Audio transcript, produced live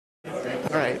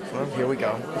right, well, here we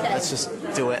go. Okay. Let's just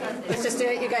do it. Let's just do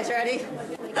it. You guys ready?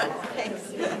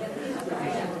 Thanks.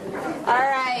 All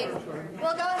right.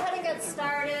 We'll go ahead and get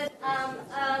started.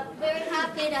 Very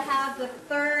happy to have the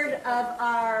third of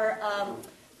our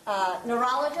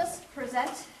neurologists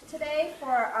present today for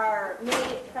our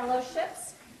mini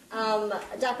fellowships.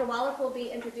 Dr. Wallach will be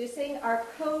introducing. Our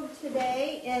code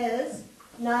today is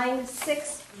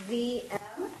 96VM.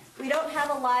 We don't have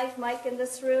a live mic in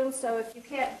this room, so if you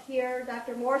can't hear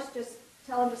Dr. Morse, just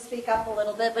tell him to speak up a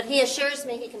little bit, but he assures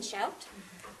me he can shout.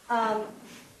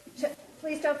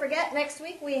 Please don't forget, next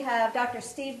week we have Dr.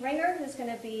 Steve Ringer, who's going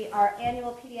to be our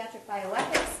annual Pediatric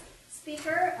Bioethics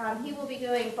speaker. He will be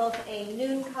doing both a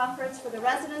noon conference for the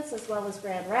residents as well as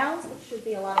grand rounds, which should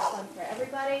be a lot of fun for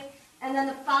everybody. And then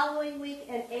the following week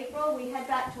in April, we head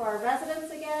back to our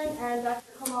residents again, and Dr.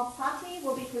 Komal Sati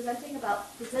will be presenting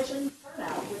about physician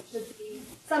burnout, which should be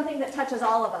something that touches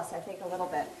all of us, I think, a little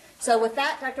bit. So with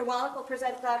that, Dr. Wallach will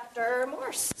present Dr.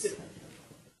 Morse.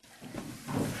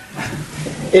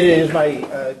 It is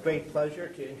my great pleasure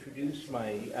to introduce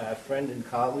my friend and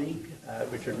colleague,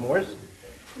 Richard Morse.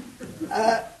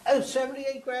 I was a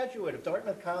 78 graduate of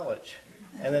Dartmouth College.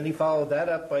 And then he followed that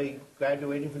up by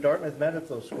graduating from Dartmouth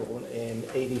Medical School in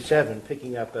 '87,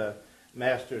 picking up a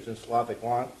master's in Slavic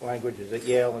languages at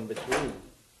Yale in between.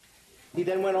 He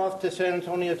then went off to San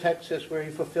Antonio, Texas, where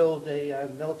he fulfilled a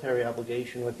military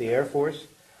obligation with the Air Force,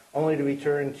 only to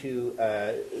return to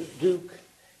Duke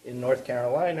in North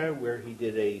Carolina, where he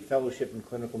did a fellowship in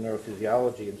clinical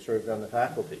neurophysiology and served on the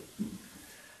faculty.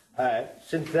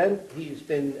 Since then, he's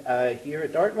been here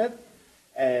at Dartmouth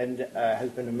and has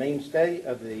been a mainstay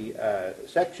of the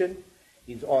section.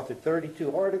 He's authored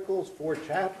 32 articles, 4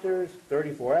 chapters,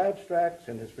 34 abstracts,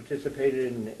 and has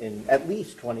participated in at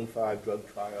least 25 drug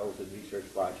trials and research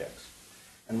projects.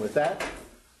 And with that,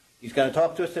 he's going to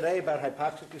talk to us today about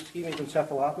hypoxic ischemic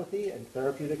encephalopathy and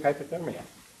therapeutic hypothermia.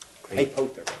 Great.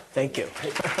 Hypothermia. Thank you.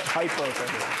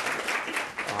 Hypothermia.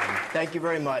 Thank you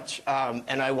very much.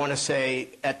 And I want to say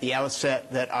at the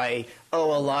outset that I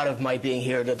owe a lot of my being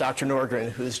here to Dr. Nordgren,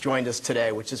 who's joined us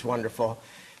today, which is wonderful.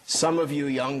 Some of you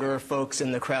younger folks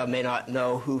in the crowd may not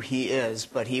know who he is,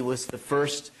 but he was the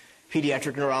first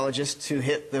pediatric neurologist to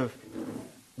hit the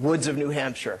woods of New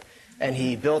Hampshire. And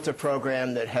he built a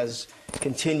program that has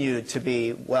continued to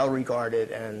be well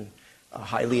regarded and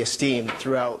highly esteemed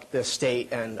throughout the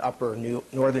state and upper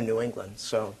northern New England.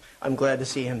 So I'm glad to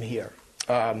see him here.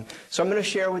 So I'm going to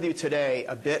share with you today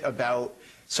a bit about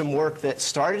some work that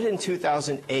started in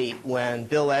 2008 when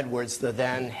Bill Edwards, the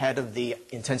then head of the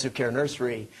intensive care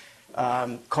nursery,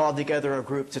 called together a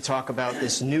group to talk about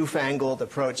this newfangled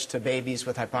approach to babies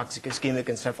with hypoxic ischemic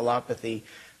encephalopathy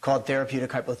called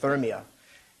therapeutic hypothermia.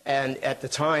 And at the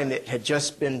time, it had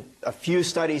just been, a few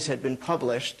studies had been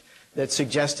published that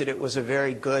suggested it was a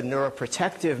very good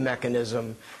neuroprotective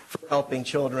mechanism for helping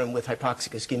children with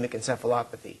hypoxic ischemic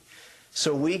encephalopathy.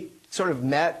 So we sort of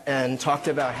met and talked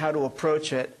about how to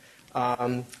approach it,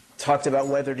 talked about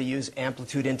whether to use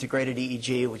amplitude integrated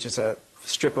EEG, which is a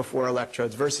strip of 4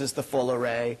 electrodes, versus the full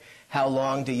array, how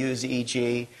long to use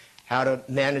EEG, how to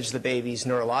manage the babies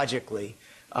neurologically,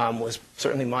 was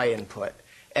certainly my input.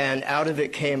 And out of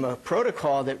it came a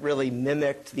protocol that really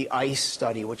mimicked the ICE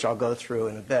study, which I'll go through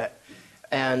in a bit.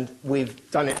 And we've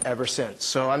done it ever since.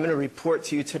 So I'm going to report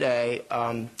to you today.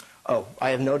 I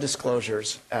have no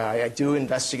disclosures. I do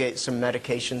investigate some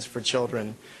medications for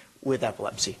children with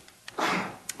epilepsy.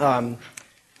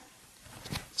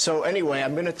 So anyway,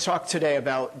 I'm going to talk today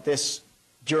about this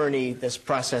journey, this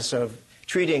process of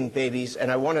treating babies.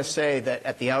 And I want to say that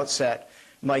at the outset,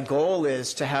 my goal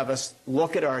is to have us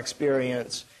look at our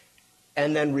experience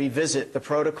and then revisit the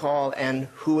protocol and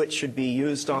who it should be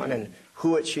used on and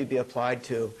who it should be applied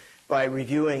to by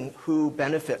reviewing who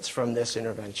benefits from this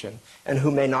intervention and who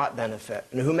may not benefit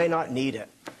and who may not need it.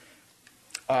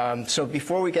 So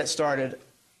before we get started,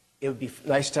 it would be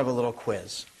nice to have a little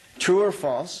quiz. True or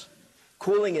false,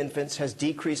 cooling infants has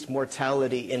decreased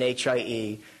mortality in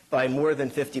HIE by more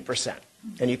than 50%.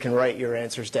 And you can write your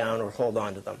answers down or hold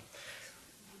on to them.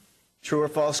 True or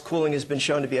false, cooling has been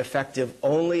shown to be effective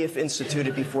only if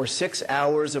instituted before 6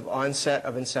 hours of onset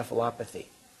of encephalopathy.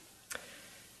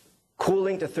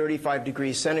 Cooling to 35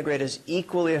 degrees centigrade is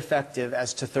equally effective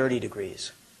as to 30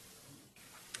 degrees.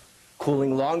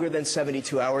 Cooling longer than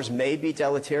 72 hours may be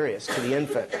deleterious to the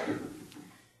infant.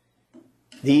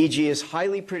 The EEG is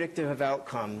highly predictive of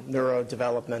outcome,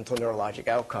 neurodevelopmental neurologic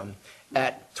outcome,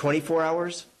 at 24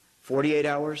 hours, 48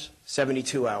 hours,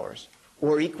 72 hours,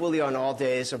 or equally on all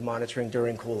days of monitoring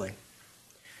during cooling.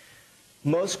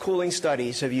 Most cooling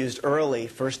studies have used early,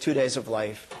 first 2 days of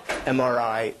life,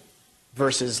 MRI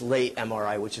versus late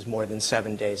MRI, which is more than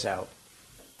 7 days out.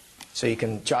 So you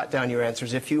can jot down your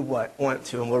answers if you want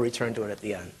to, and we'll return to it at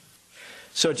the end.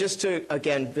 So just to,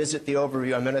 again, visit the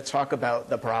overview, I'm going to talk about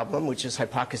the problem, which is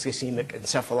hypoxic-ischemic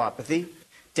encephalopathy,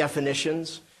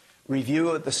 definitions, review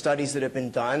of the studies that have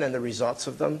been done and the results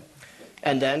of them,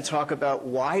 and then talk about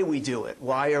why we do it.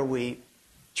 Why are we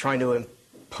trying to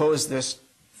impose this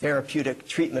therapeutic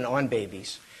treatment on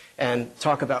babies? And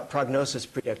talk about prognosis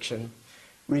prediction,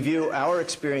 review our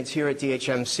experience here at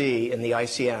DHMC in the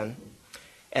ICN,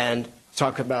 and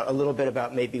talk about a little bit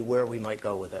about maybe where we might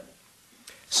go with it.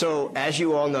 So as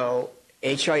you all know,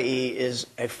 HIE is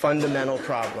a fundamental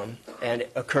problem, and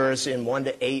it occurs in 1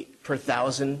 to 8 per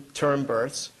 1,000 term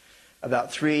births.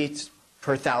 About 3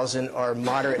 per 1,000 are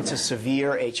moderate to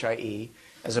severe HIE,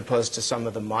 as opposed to some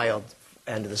of the mild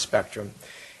end of the spectrum,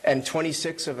 and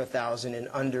 26 of 1,000 in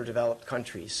underdeveloped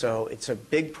countries. So it's a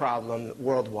big problem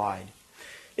worldwide.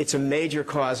 It's a major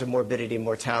cause of morbidity and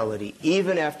mortality.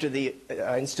 Even after the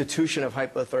institution of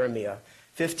hypothermia,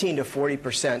 15 to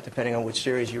 40%, depending on which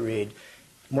series you read,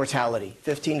 mortality.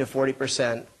 15 to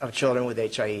 40% of children with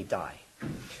HIE die.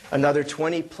 Another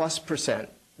 20+%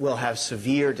 will have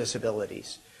severe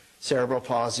disabilities, cerebral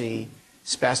palsy,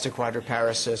 spastic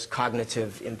quadriparesis,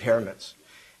 cognitive impairments.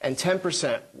 And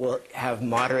 10% will have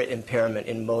moderate impairment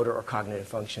in motor or cognitive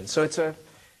function. So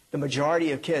the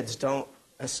majority of kids don't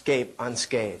escape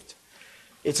unscathed.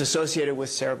 It's associated with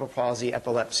cerebral palsy,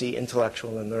 epilepsy,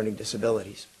 intellectual and learning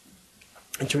disabilities.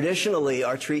 And traditionally,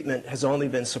 our treatment has only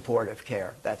been supportive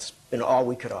care. That's been all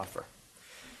we could offer.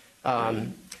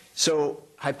 So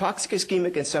hypoxic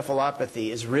ischemic encephalopathy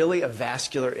is really a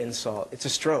vascular insult. It's a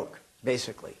stroke,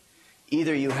 basically.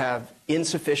 Either you have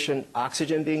insufficient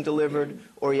oxygen being delivered,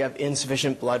 or you have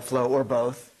insufficient blood flow, or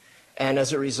both. And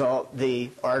as a result, the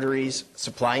arteries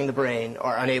supplying the brain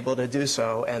are unable to do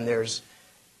so, and there's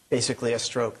basically a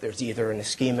stroke. There's either an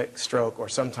ischemic stroke or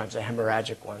sometimes a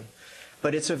hemorrhagic one.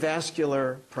 But it's a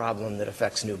vascular problem that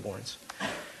affects newborns.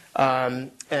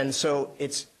 And so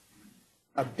it's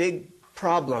a big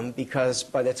problem because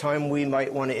by the time we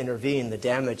might want to intervene, the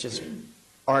damage is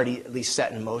already at least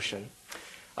set in motion.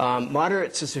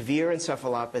 Moderate to severe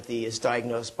encephalopathy is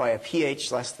diagnosed by a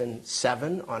pH less than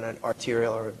 7 on an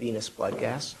arterial or a venous blood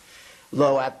gas,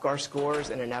 low APGAR scores,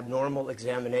 and an abnormal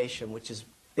examination, which is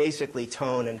basically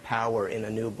tone and power in a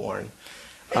newborn.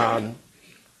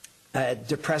 A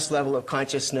depressed level of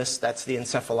consciousness, that's the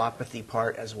encephalopathy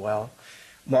part as well.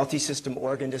 Multisystem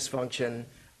organ dysfunction,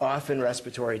 often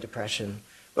respiratory depression,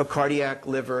 but cardiac,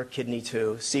 liver, kidney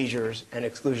too, seizures, and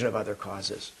exclusion of other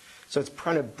causes. So it's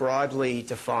kind of broadly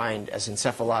defined as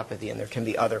encephalopathy, and there can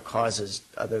be other causes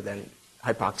other than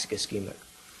hypoxic ischemic.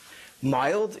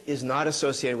 Mild is not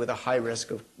associated with a high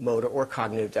risk of motor or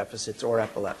cognitive deficits or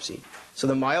epilepsy. So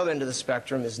the mild end of the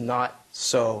spectrum is not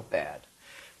so bad.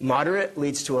 Moderate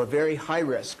leads to a very high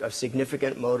risk of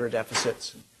significant motor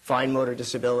deficits, fine motor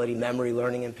disability, memory,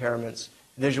 learning impairments,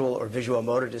 visual or visual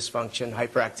motor dysfunction,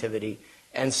 hyperactivity,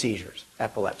 and seizures,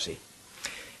 epilepsy.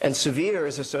 And severe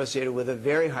is associated with a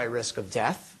very high risk of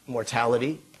death,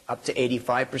 mortality, up to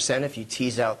 85% if you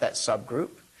tease out that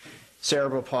subgroup,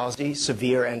 cerebral palsy,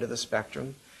 severe end of the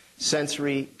spectrum,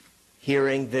 sensory,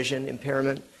 hearing, vision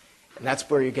impairment, and that's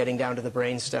where you're getting down to the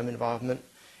brainstem involvement,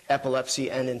 epilepsy,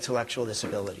 and intellectual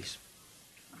disabilities.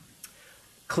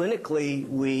 Clinically,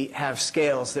 we have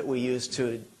scales that we use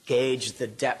to gauge the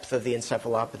depth of the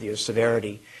encephalopathy or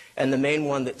severity, and the main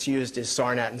one that's used is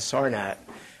SARNAT and SARNAT,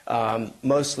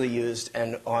 mostly used,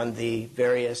 and on the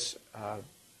various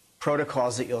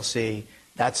protocols that you'll see,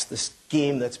 that's the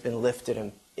scheme that's been lifted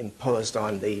and imposed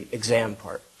on the exam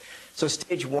part. So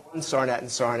stage 1, SARNAT and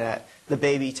SARNAT, the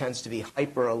baby tends to be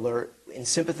hyper alert in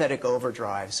sympathetic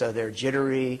overdrive. So they're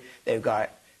jittery, they've got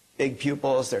big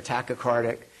pupils, they're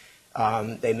tachycardic,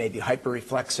 they may be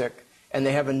hyperreflexic, and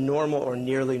they have a normal or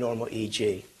nearly normal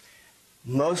EG.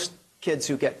 Most kids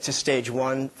who get to stage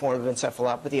 1 form of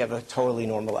encephalopathy have a totally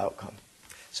normal outcome.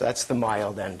 So that's the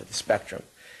mild end of the spectrum.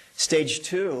 Stage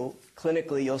 2,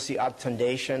 clinically, you'll see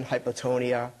obtundation,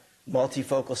 hypotonia,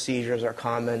 multifocal seizures are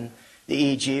common.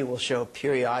 The EEG will show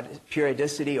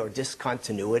periodicity or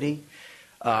discontinuity,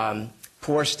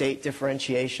 poor state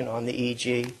differentiation on the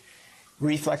EEG.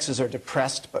 Reflexes are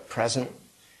depressed but present.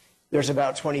 There's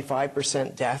about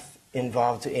 25% death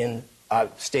involved in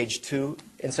stage 2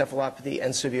 encephalopathy,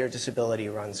 and severe disability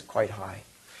runs quite high.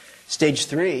 Stage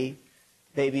 3,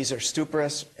 babies are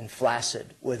stuporous and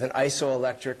flaccid with an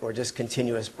isoelectric or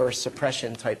discontinuous burst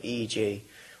suppression type EEG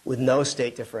with no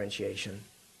state differentiation.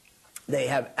 They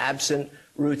have absent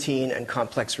routine and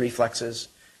complex reflexes,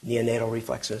 neonatal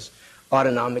reflexes.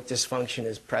 Autonomic dysfunction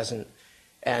is present,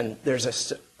 And there's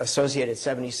an associated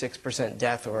 76%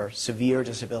 death or severe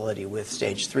disability with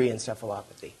stage 3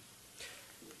 encephalopathy.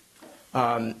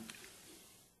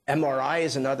 MRI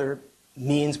is another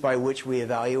means by which we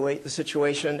evaluate the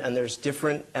situation, and there's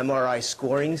different MRI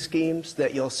scoring schemes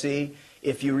that you'll see.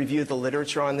 If you review the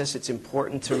literature on this, it's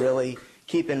important to really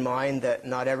keep in mind that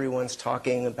not everyone's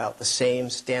talking about the same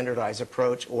standardized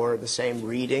approach or the same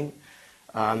reading.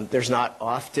 There's not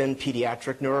often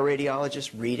pediatric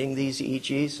neuroradiologists reading these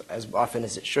EEGs as often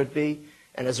as it should be,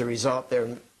 and as a result,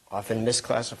 they're often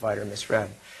misclassified or misread.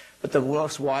 But the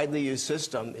most widely used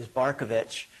system is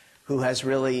Barkovich, who has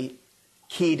really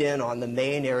keyed in on the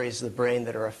main areas of the brain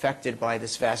that are affected by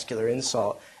this vascular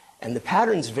insult. And the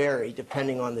patterns vary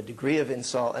depending on the degree of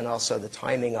insult and also the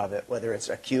timing of it, whether it's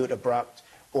acute, abrupt,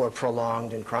 or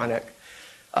prolonged and chronic.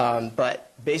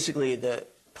 But basically, the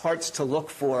parts to look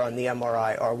for on the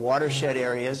MRI are watershed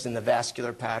areas in the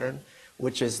vascular pattern,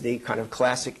 which is the kind of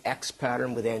classic X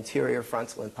pattern with anterior,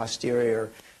 frontal, and posterior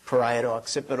parietal,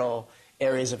 occipital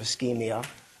areas of ischemia.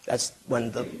 That's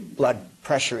when the blood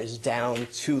pressure is down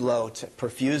too low to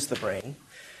perfuse the brain.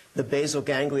 The basal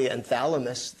ganglia and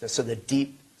thalamus, so the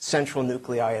deep central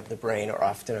nuclei of the brain, are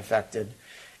often affected.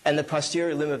 And the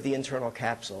posterior limb of the internal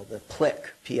capsule, the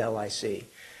PLIC, P-L-I-C.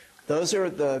 Those are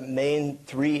the main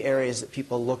 3 areas that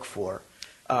people look for.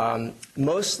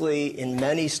 Mostly, in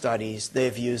many studies,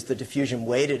 they've used the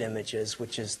diffusion-weighted images,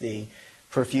 which is the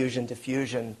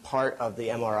perfusion-diffusion part of the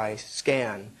MRI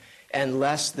scan, and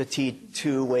less the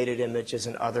T2 weighted images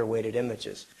and other weighted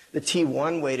images. The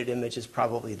T1 weighted image is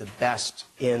probably the best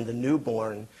in the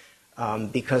newborn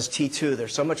because T2,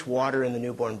 there's so much water in the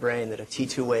newborn brain that a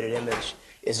T2 weighted image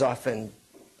is often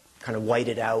kind of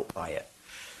whited out by it.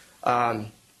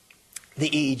 The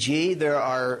EEG, there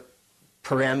are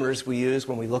parameters we use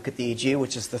when we look at the EEG,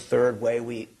 which is the 3rd way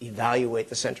we evaluate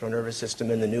the central nervous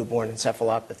system in the newborn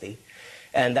encephalopathy.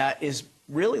 And that is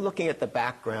really looking at the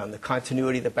background, the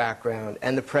continuity of the background,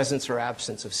 and the presence or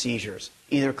absence of seizures,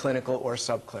 either clinical or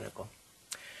subclinical.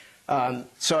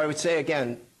 So I would say,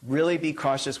 again, really be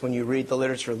cautious when you read the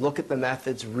literature. Look at the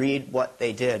methods, read what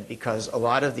they did, because a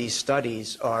lot of these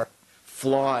studies are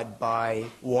flawed by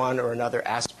one or another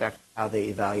aspect of how they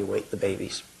evaluate the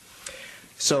babies.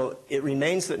 So it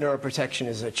remains that neuroprotection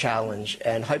is a challenge,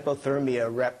 and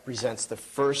hypothermia represents the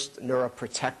first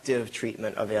neuroprotective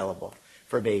treatment available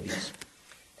for babies.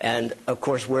 And, of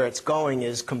course, where it's going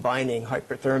is combining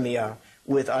hypothermia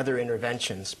with other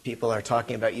interventions. People are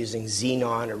talking about using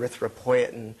xenon,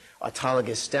 erythropoietin,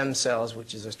 autologous stem cells,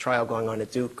 which is a trial going on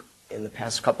at Duke in the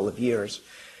past couple of years.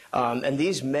 And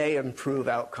these may improve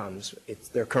outcomes.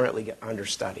 They're currently under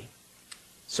study.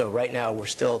 So right now, we're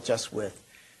still just with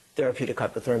therapeutic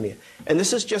hypothermia. And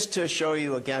this is just to show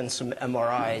you, again, some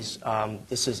MRIs.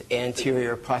 This is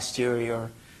anterior,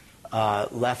 posterior.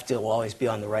 Left, it will always be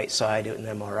on the right side in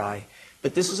an MRI.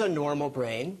 But this is a normal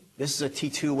brain. This is a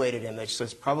T2 weighted image, so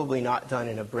it's probably not done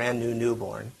in a brand new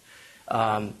newborn.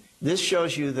 This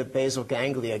shows you the basal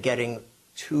ganglia getting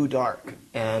too dark.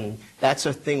 And that's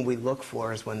a thing we look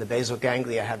for, is when the basal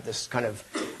ganglia have this kind of,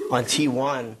 on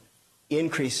T1,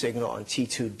 increased signal, on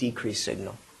T2, decreased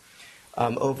signal.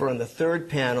 Over on the 3rd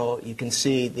panel, you can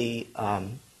see the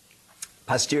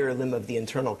posterior limb of the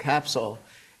internal capsule.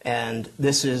 And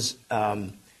this is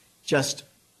just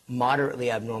moderately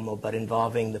abnormal, but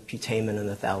involving the putamen and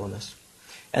the thalamus.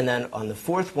 And then on the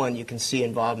 4th one, you can see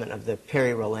involvement of the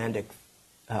perirolandic,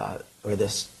 the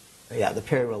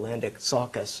perirolandic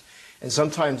sulcus. And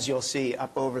sometimes you'll see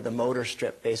up over the motor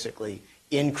strip, basically,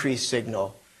 increased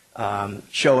signal,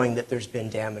 showing that there's been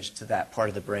damage to that part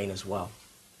of the brain as well.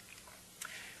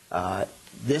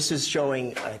 This is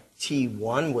showing a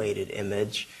T1 weighted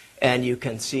image. And you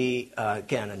can see,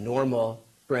 again, a normal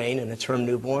brain in a term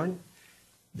newborn.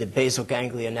 The basal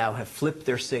ganglia now have flipped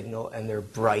their signal, and they're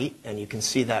bright. And you can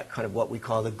see that kind of what we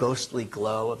call the ghostly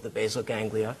glow of the basal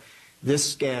ganglia.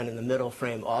 This scan in the middle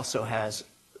frame also has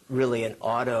really an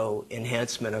auto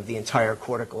enhancement of the entire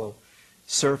cortical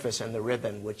surface and the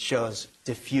ribbon, which shows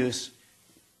diffuse,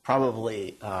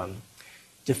 probably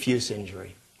diffuse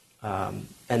injury. And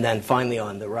then finally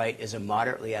on the right is a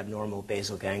moderately abnormal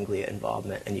basal ganglia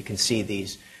involvement, and you can see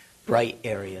these bright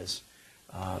areas.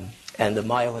 And the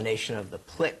myelination of the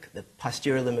PLIC, the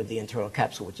posterior limb of the internal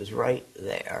capsule, which is right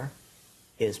there,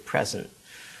 is present.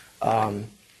 And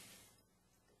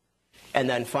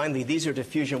then finally, these are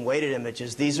diffusion-weighted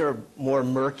images. These are more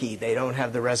murky. They don't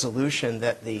have the resolution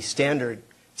that the standard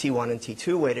T1 and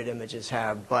T2 weighted images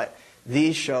have, but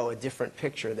these show a different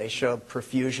picture. They show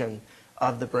perfusion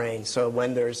of the brain. So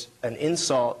when there's an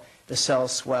insult, the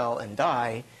cells swell and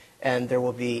die, and there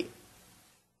will be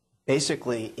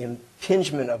basically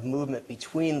impingement of movement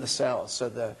between the cells. So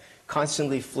the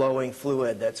constantly flowing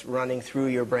fluid that's running through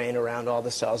your brain around all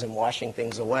the cells and washing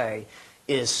things away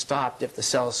is stopped if the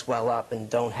cells swell up and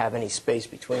don't have any space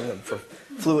between them for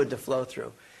fluid to flow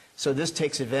through. So this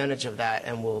takes advantage of that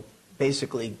and will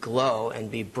basically glow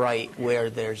and be bright where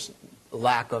there's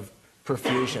lack of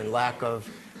perfusion, lack of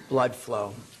blood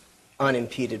flow,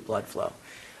 unimpeded blood flow.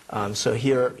 So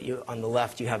here on the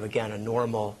left you have again a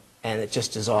normal, and it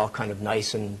just is all kind of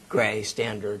nice and gray,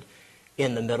 standard.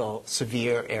 In the middle,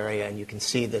 severe area, and you can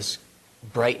see this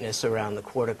brightness around the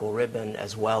cortical ribbon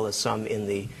as well as some in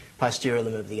the posterior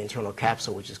limb of the internal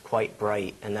capsule, which is quite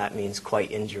bright, and that means quite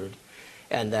injured.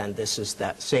 And then this is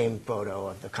that same photo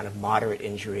of the kind of moderate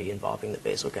injury involving the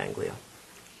basal ganglia.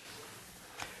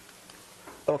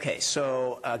 Okay,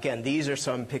 so again, these are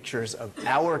some pictures of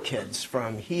our kids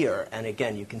from here, and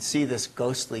again, you can see this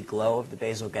ghostly glow of the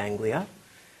basal ganglia.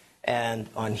 And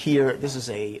on here, this is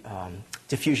a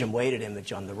diffusion weighted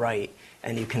image on the right,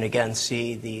 and you can again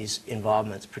see these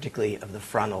involvements, particularly of the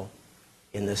frontal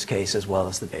in this case, as well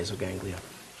as the basal ganglia.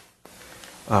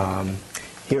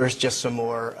 Here's just some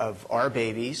more of our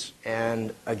babies,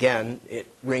 and again, it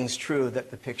rings true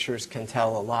that the pictures can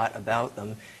tell a lot about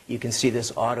them. You can see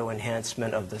this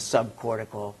auto-enhancement of the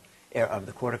subcortical, of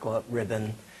the cortical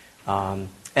ribbon,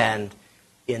 and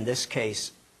in this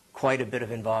case, quite a bit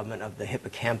of involvement of the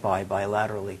hippocampi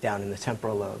bilaterally down in the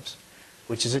temporal lobes,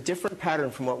 which is a different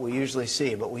pattern from what we usually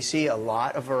see. But we see a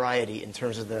lot of variety in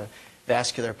terms of the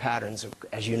vascular patterns.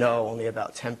 As you know, only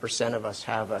about 10% of us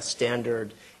have a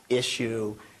standard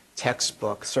issue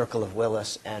textbook circle of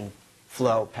Willis and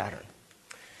flow pattern.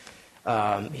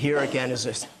 Here again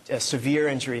is a severe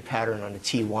injury pattern on a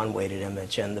T1 weighted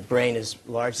image, and the brain is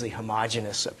largely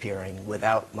homogeneous appearing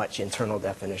without much internal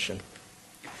definition.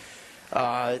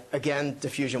 Again,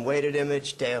 diffusion weighted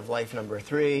image, day of life number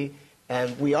 3.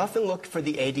 And we often look for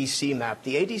the ADC map.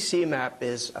 The ADC map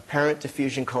is apparent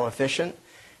diffusion coefficient,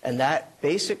 and that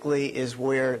basically is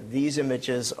where these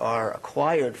images are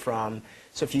acquired from.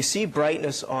 So if you see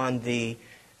brightness on the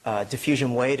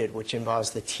diffusion weighted, which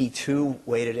involves the T2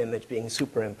 weighted image being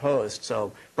superimposed,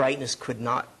 so brightness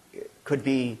could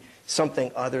be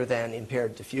something other than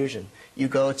impaired diffusion. You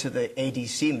go to the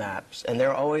ADC maps, and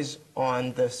they're always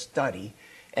on the study,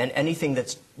 and anything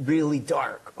that's really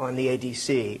dark on the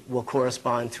ADC will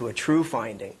correspond to a true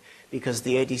finding, because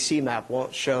the ADC map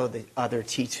won't show the other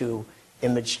T2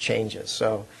 image changes.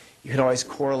 So you can always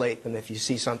correlate them if you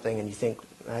see something and you think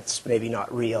that's maybe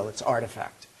not real, it's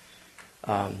artifact.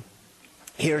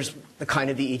 Here's the kind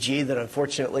of EEG that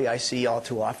unfortunately I see all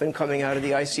too often coming out of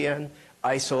the ICN,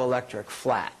 isoelectric,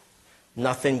 flat.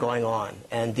 Nothing going on.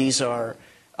 And these are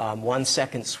 1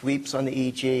 second sweeps on the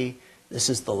EEG. This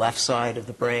is the left side of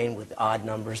the brain with odd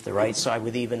numbers, the right side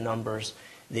with even numbers.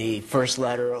 The first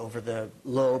letter over the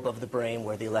lobe of the brain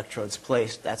where the electrode's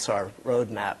placed, that's our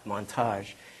roadmap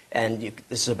montage. And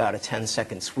this is about a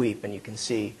 10-second sweep, and you can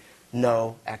see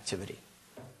no activity.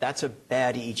 That's a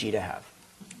bad EEG to have,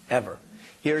 ever.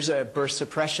 Here's a burst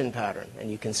suppression pattern,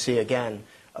 and you can see, again,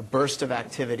 a burst of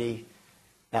activity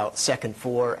about second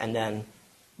 4, and then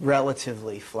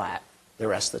relatively flat the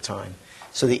rest of the time.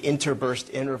 So the interburst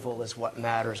interval is what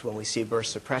matters when we see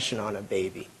burst suppression on a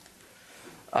baby.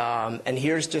 And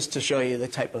here's just to show you the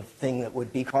type of thing that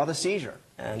would be called a seizure.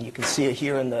 And you can see it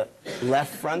here in the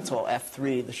left frontal,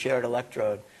 F3, the shared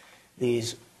electrode,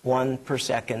 these 1 per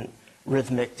second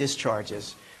rhythmic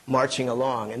discharges marching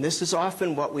along. And this is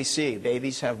often what we see.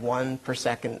 Babies have 1 per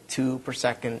second, 2 per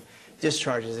second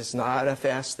discharges. It's not a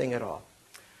fast thing at all.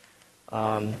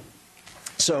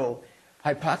 So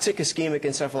hypoxic ischemic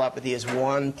encephalopathy is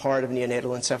one part of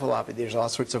neonatal encephalopathy. There's all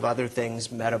sorts of other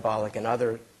things, metabolic and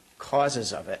other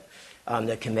causes of it,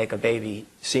 that can make a baby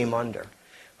seem under.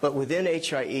 But within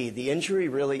HIE, the injury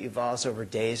really evolves over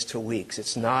days to weeks.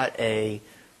 It's not a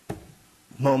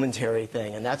momentary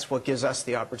thing, and that's what gives us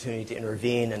the opportunity to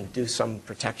intervene and do some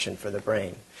protection for the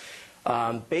brain.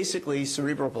 Basically,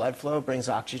 cerebral blood flow brings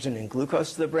oxygen and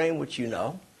glucose to the brain, which you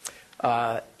know.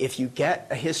 If you get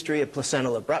a history of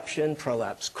placental abruption,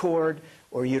 prolapsed cord,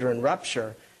 or uterine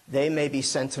rupture, they may be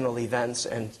sentinel events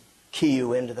and key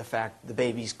you into the fact the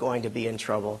baby's going to be in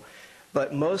trouble.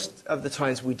 But most of the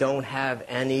times we don't have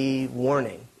any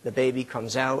warning. The baby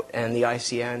comes out and the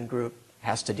ICN group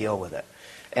has to deal with it.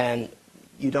 And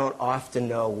you don't often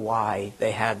know why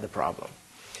they had the problem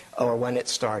or when it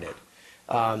started.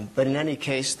 But in any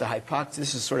case,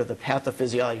 this is sort of the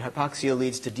pathophysiology. Hypoxia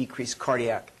leads to decreased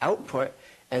cardiac output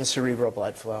and cerebral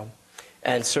blood flow.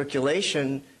 And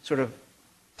circulation sort of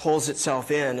pulls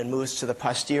itself in and moves to the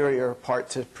posterior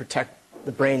part to protect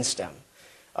the brainstem.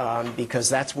 because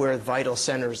that's where vital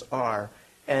centers are.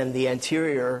 And the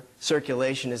anterior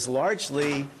circulation is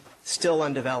largely still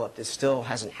undeveloped. It still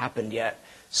hasn't happened yet.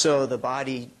 So the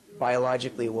body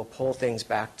biologically will pull things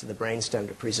back to the brainstem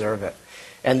to preserve it.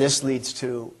 And this leads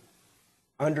to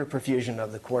underperfusion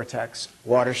of the cortex,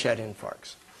 watershed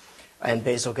infarcts, and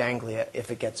basal ganglia if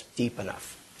it gets deep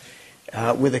enough.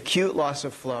 With acute loss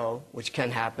of flow, which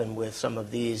can happen with some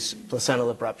of these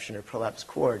placental abruption or prolapsed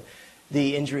cord,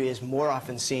 the injury is more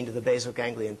often seen to the basal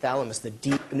ganglion thalamus, the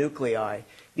deep nuclei,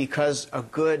 because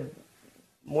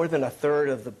more than a third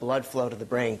of the blood flow to the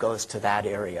brain goes to that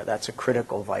area. That's a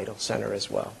critical vital center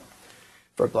as well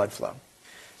for blood flow.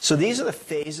 So these are the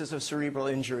phases of cerebral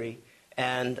injury.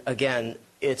 And again,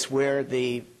 it's where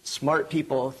the smart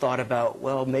people thought about,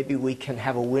 well, maybe we can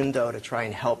have a window to try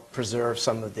and help preserve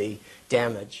some of the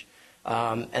damage.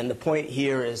 And the point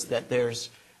here is that there's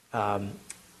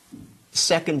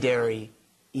secondary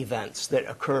events that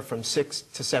occur from 6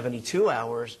 to 72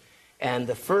 hours. And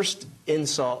the first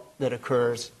insult that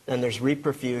occurs, then there's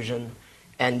reperfusion,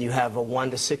 and you have a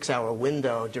 1 to 6 hour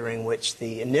window during which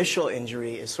the initial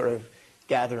injury is sort of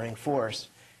gathering force.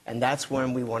 And that's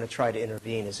when we want to try to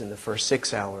intervene, is in the first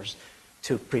 6 hours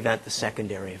to prevent the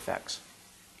secondary effects.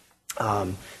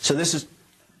 So this is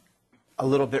a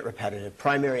little bit repetitive.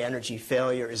 Primary energy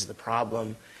failure is the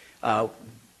problem.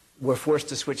 We're forced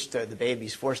to switch to, the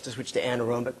baby's forced to switch to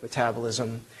anaerobic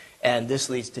metabolism, and this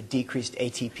leads to decreased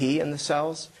ATP in the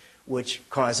cells, which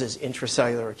causes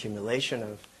intracellular accumulation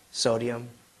of sodium,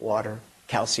 water,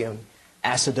 calcium.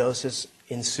 Acidosis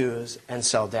ensues, and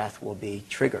cell death will be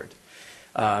triggered.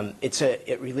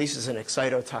 It releases an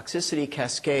excitotoxicity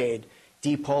cascade,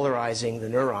 depolarizing the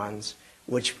neurons,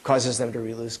 which causes them to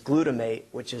release glutamate,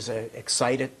 which is an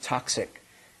excitotoxic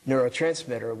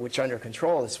neurotransmitter, which under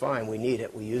control is fine. We need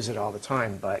it. We use it all the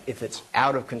time. But if it's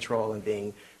out of control and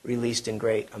being released in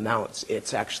great amounts,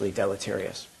 it's actually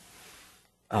deleterious.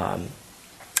 And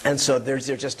so there's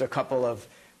just a couple of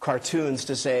cartoons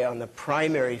to say on the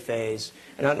primary phase,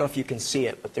 and I don't know if you can see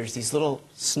it, but there's these little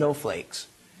snowflakes.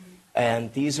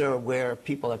 And these are where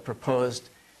people have proposed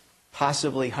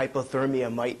possibly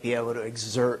hypothermia might be able to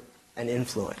exert an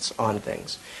influence on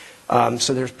things.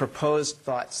 So there's proposed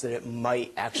thoughts that it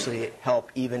might actually help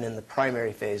even in the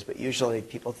primary phase, but usually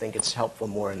people think it's helpful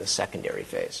more in the secondary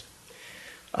phase.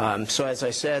 So as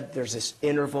I said, there's this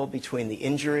interval between the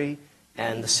injury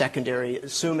and the secondary,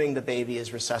 assuming the baby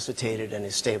is resuscitated and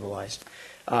is stabilized,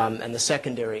 and the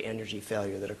secondary energy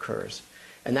failure that occurs.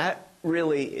 And that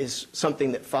really is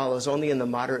something that follows only in the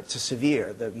moderate to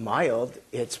severe. The mild,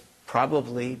 it's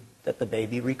probably that the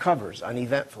baby recovers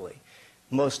uneventfully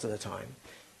most of the time.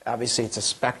 Obviously, it's a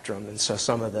spectrum, and so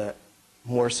some of the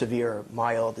more severe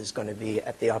mild is going to be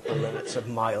at the upper limits of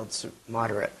mild to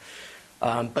moderate.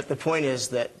 But the point is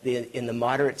that in the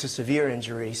moderate to severe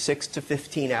injury, 6 to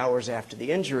 15 hours after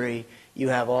the injury, you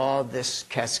have all this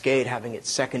cascade having its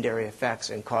secondary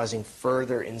effects and causing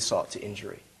further insult to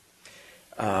injury.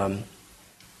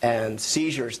 And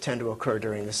seizures tend to occur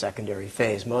during the secondary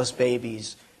phase. Most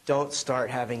babies don't start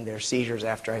having their seizures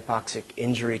after hypoxic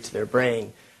injury to their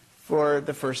brain. For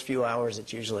the first few hours,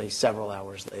 it's usually several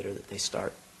hours later that they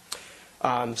start.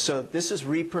 So this is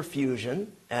reperfusion,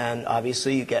 and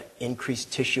obviously you get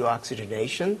increased tissue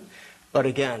oxygenation. But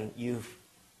again, you've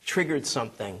triggered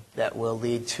something that will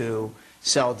lead to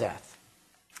cell death.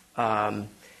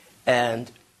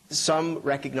 And some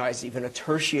recognize even a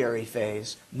tertiary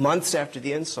phase months after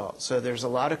the insult. So there's a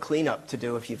lot of cleanup to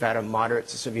do if you've had a moderate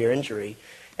to severe injury.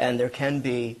 And there can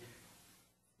be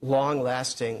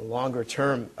long-lasting,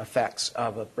 longer-term effects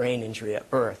of a brain injury at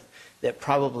birth that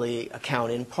probably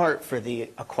account in part for the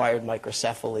acquired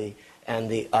microcephaly and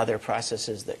the other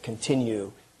processes that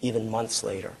continue even months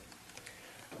later.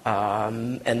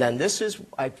 And then this is,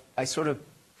 I sort of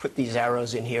put these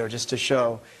arrows in here just to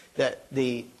show that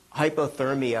the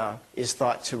hypothermia is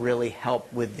thought to really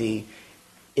help with the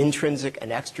intrinsic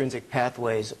and extrinsic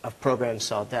pathways of programmed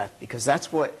cell death, because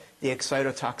that's what the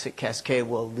excitotoxic cascade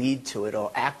will lead to.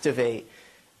 It'll activate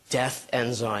death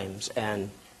enzymes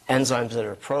and enzymes that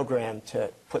are programmed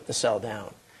to put the cell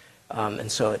down.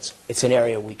 And so it's an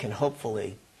area we can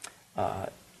hopefully,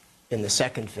 in the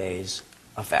second phase,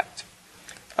 affect.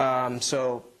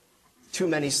 So too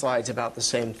many slides about the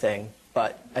same thing,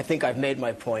 but I think I've made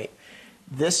my point.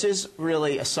 This is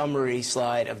really a summary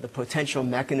slide of the potential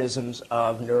mechanisms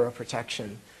of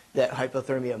neuroprotection that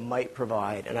hypothermia might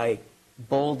provide. And I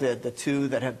bolded the two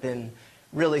that have been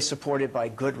really supported by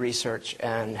good research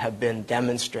and have been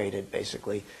demonstrated,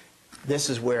 basically. This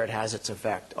is where it has its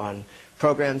effect on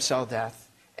programmed cell death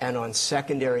and on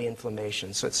secondary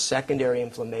inflammation. So it's secondary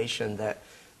inflammation that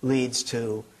leads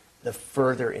to the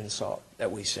further insult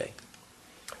that we see.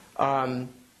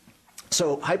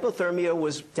 So hypothermia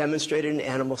was demonstrated in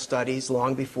animal studies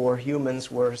long before humans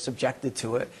were subjected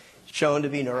to it, shown to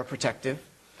be neuroprotective.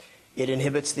 It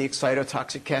inhibits the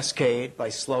excitotoxic cascade by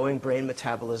slowing brain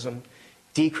metabolism,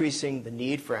 decreasing the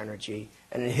need for energy,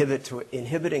 and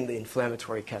inhibiting the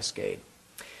inflammatory cascade.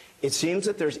 It seems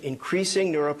that there's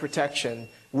increasing neuroprotection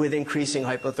with increasing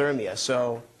hypothermia.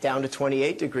 So down to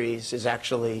 28 degrees is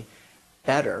actually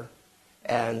better.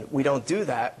 And we don't do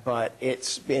that, but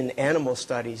it's been animal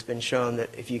studies been shown that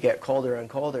if you get colder and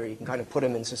colder, you can kind of put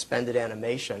them in suspended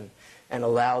animation and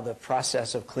allow the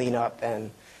process of cleanup and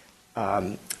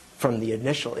from the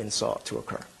initial insult to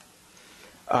occur.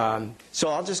 So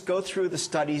I'll just go through the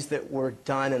studies that were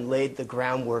done and laid the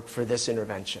groundwork for this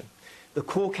intervention. The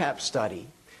CoolCap study.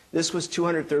 This was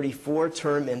 234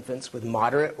 term infants with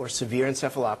moderate or severe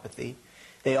encephalopathy.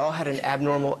 They all had an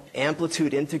abnormal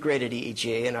amplitude integrated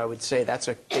EEG, and I would say that's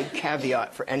a big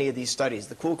caveat for any of these studies.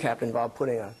 The CoolCap involved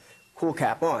putting a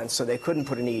CoolCap on, so they couldn't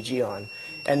put an EEG on.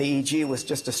 And the EEG was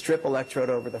just a strip electrode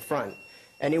over the front.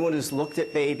 Anyone who's looked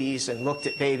at babies and looked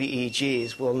at baby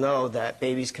EEGs will know that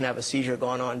babies can have a seizure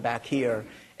going on back here,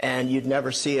 and you'd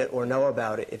never see it or know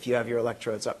about it if you have your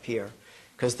electrodes up here,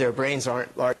 because their brains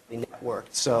aren't largely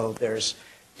networked. So there's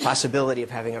possibility of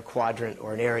having a quadrant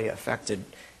or an area affected,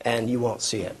 and you won't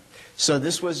see it. So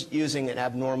this was using an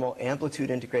abnormal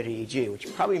amplitude integrated EEG,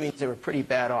 which probably means they were pretty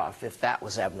bad off if that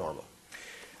was abnormal.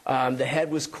 The head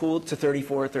was cooled to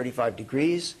 34 or 35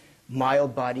 degrees.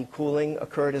 Mild body cooling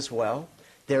occurred as well.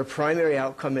 Their primary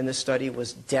outcome in this study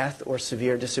was death or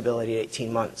severe disability at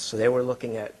 18 months. So they were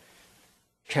looking at,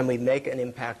 can we make an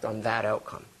impact on that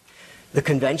outcome? The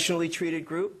conventionally treated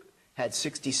group had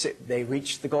 66, they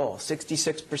reached the goal,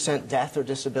 66% death or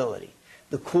disability.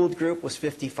 The cooled group was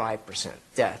 55%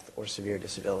 death or severe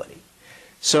disability.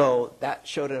 So that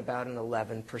showed about an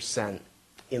 11%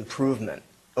 improvement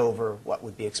over what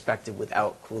would be expected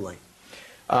without cooling.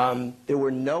 There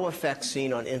were no effects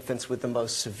seen on infants with the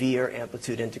most severe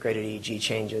amplitude integrated EEG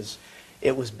changes.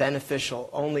 It was beneficial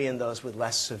only in those with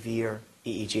less severe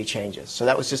EEG changes. So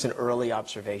that was just an early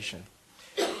observation.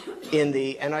 In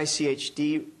the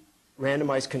NICHD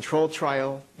randomized control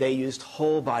trial, they used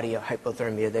whole body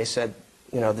hypothermia. They said,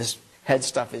 you know, this head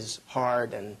stuff is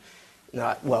hard and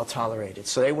not well tolerated.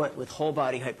 So they went with whole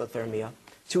body hypothermia,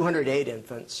 208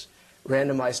 infants,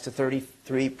 randomized to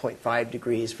 33.5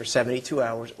 degrees for 72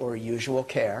 hours or usual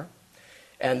care.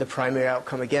 And the primary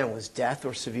outcome, again, was death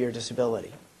or severe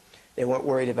disability. They weren't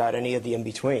worried about any of the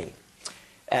in-between.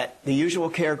 At the usual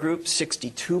care group,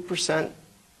 62%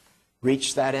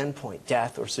 reached that endpoint,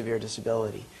 death or severe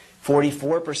disability.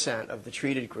 44% of the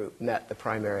treated group met the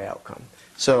primary outcome.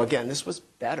 So again, this was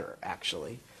better,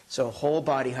 actually. So whole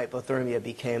body hypothermia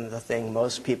became the thing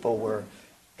most people were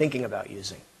thinking about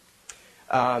using.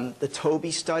 The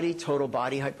TOBY study, total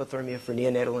body hypothermia for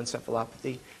neonatal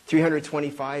encephalopathy,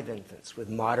 325 infants with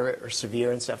moderate or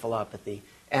severe encephalopathy.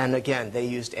 And again, they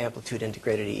used amplitude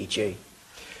integrated EEG.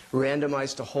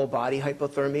 Randomized to whole body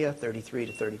hypothermia, 33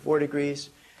 to 34 degrees,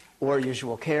 or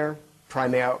usual care.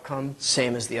 Primary outcome,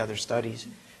 same as the other studies.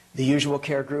 The usual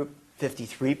care group,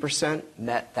 53%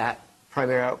 met that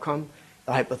primary outcome.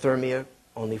 The hypothermia,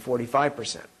 only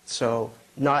 45%. So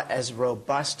not as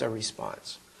robust a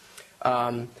response.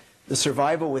 The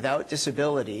survival without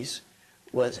disabilities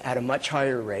was at a much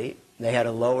higher rate. They had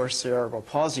a lower cerebral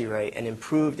palsy rate and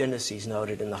improved indices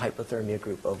noted in the hypothermia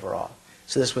group overall.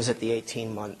 So this was at the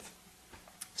 18-month.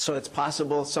 So it's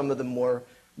possible some of the more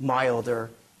milder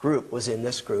group was in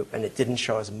this group, and it didn't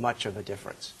show as much of a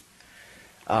difference.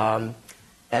 And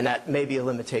that may be a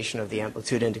limitation of the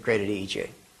amplitude integrated EEG.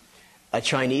 A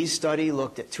Chinese study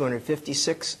looked at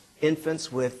 256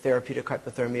 infants with therapeutic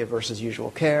hypothermia versus usual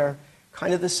care.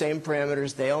 Kind of the same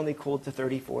parameters. They only cooled to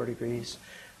 34 degrees.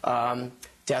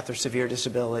 Death or severe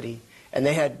disability. And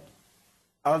they had,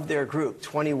 of their group,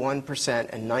 21%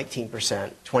 and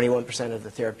 19%, 21% of the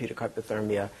therapeutic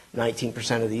hypothermia,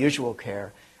 19% of the usual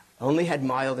care, only had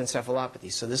mild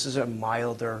encephalopathy. So this is a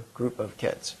milder group of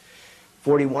kids.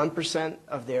 41%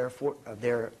 of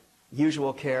their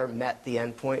usual care met the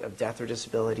endpoint of death or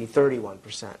disability,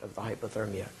 31% of the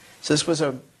hypothermia. So this was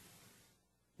a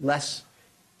less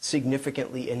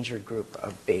significantly injured group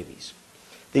of babies.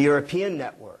 The European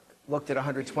network looked at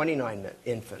 129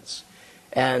 infants,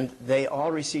 and they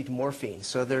all received morphine.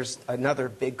 So there's another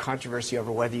big controversy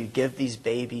over whether you give these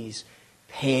babies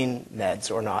pain meds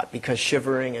or not, because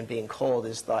shivering and being cold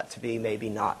is thought to be maybe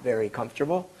not very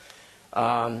comfortable.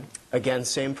 Again,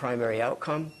 same primary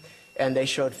outcome. And they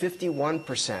showed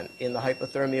 51% in the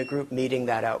hypothermia group meeting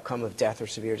that outcome of death or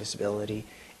severe disability,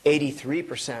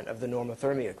 83% of the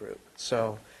normothermia group.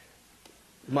 So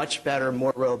much better,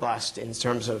 more robust in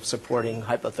terms of supporting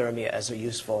hypothermia as a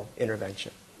useful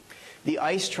intervention. The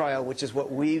ICE trial, which is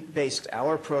what we based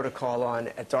our protocol on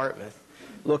at Dartmouth,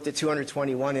 looked at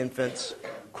 221 infants.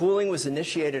 Cooling was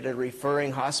initiated at a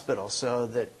referring hospital so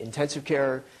that intensive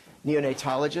care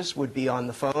neonatologists would be on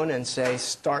the phone and say,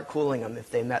 start cooling them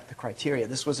if they met the criteria.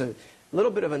 This was a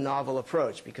little bit of a novel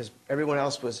approach because everyone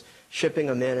else was shipping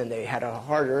them in and they had a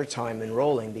harder time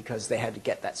enrolling because they had to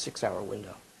get that 6-hour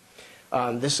window.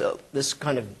 This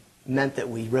kind of meant that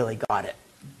we really got it,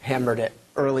 hammered it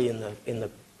early in the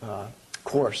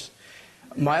course.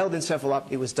 Mild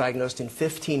encephalopathy was diagnosed in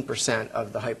 15%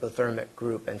 of the hypothermic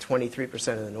group and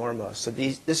 23% of the normos. So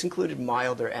this included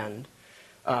milder end.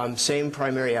 Same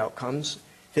primary outcomes.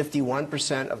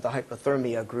 51% of the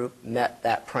hypothermia group met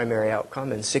that primary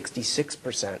outcome and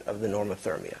 66% of the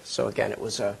normothermia. So again, it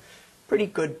was a pretty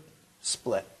good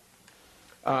split.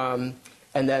 And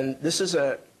then this is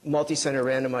a multi-center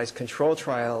randomized control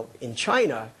trial in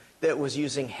China that was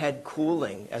using head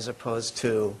cooling as opposed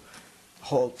to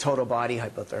whole total body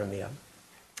hypothermia,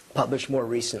 published more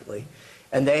recently.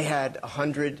 And they had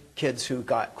 100 kids who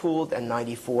got cooled and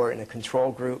 94 in a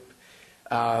control group.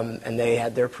 And they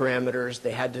had their parameters.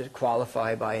 They had to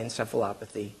qualify by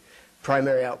encephalopathy.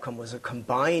 Primary outcome was a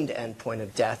combined endpoint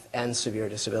of death and severe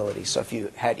disability. So if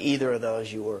you had either of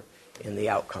those, you were in the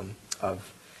outcome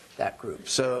of that group.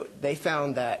 So they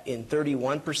found that in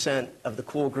 31% of the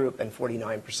cool group and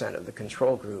 49% of the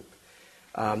control group,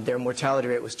 their mortality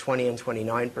rate was 20 and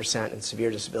 29%, and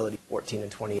severe disability 14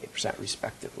 and 28%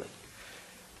 respectively.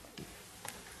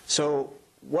 So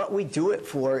what we do it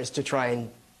for is to try and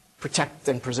protect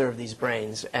and preserve these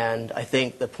brains. And I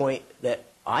think the point that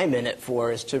I'm in it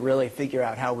for is to really figure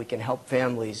out how we can help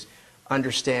families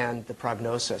understand the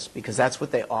prognosis, because that's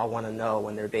what they all want to know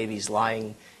when their baby's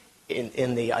lying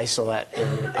in the isolette in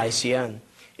ICN,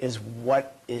 is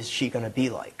what is she going to be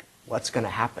like? What's going to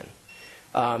happen?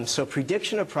 So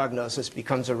prediction of prognosis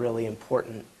becomes a really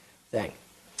important thing.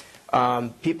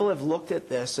 People have looked at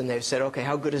this and they've said, okay,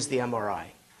 how good is the MRI?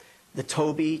 The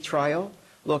Toby trial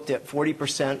looked at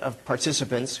 40% of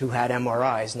participants who had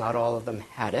MRIs. Not all of them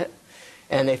had it.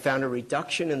 And they found a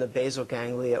reduction in the basal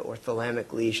ganglia or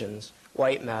thalamic lesions,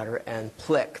 white matter, and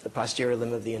plic, the posterior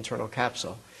limb of the internal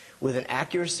capsule, with an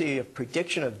accuracy of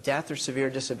prediction of death or severe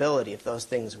disability, if those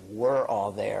things were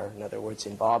all there, in other words,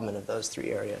 involvement of those three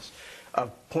areas,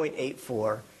 of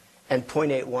 0.84 and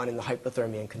 0.81 in the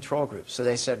hypothermia and control group. So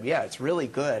they said, yeah, it's really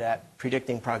good at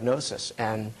predicting prognosis,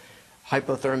 and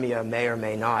hypothermia may or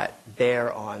may not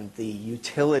bear on the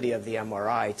utility of the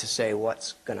MRI to say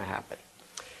what's going to happen.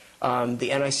 The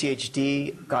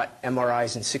NICHD got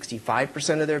MRIs in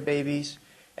 65% of their babies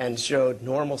and showed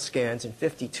normal scans in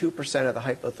 52% of the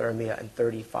hypothermia and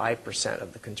 35%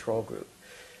 of the control group,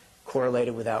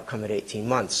 correlated with outcome at 18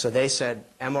 months. So they said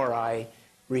MRI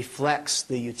reflects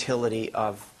the utility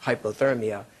of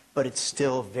hypothermia, but it's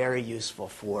still very useful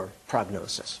for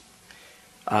prognosis.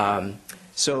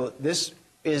 So this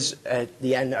is the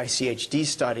NICHD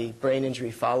study, brain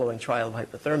injury following trial of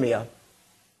hypothermia.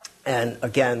 And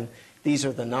again, these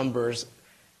are the numbers.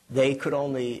 They could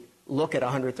only look at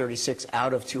 136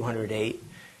 out of 208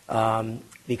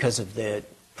 because of the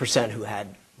percent who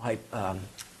had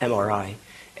MRI.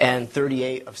 And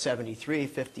 38 of 73,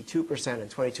 52%, and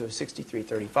 22 of 63,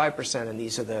 35%, and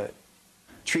these are the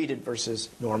treated versus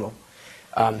normal,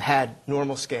 had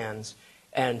normal scans,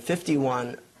 and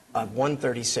 51 of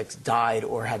 136 died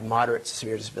or had moderate to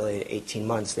severe disability at 18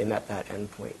 months. They met that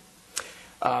endpoint.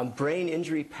 Brain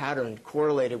injury pattern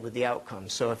correlated with the outcome.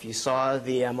 So if you saw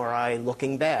the MRI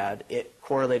looking bad, it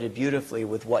correlated beautifully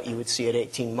with what you would see at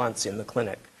 18 months in the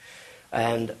clinic.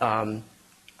 And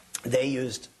they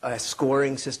used a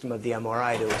scoring system of the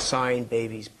MRI to assign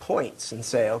babies points and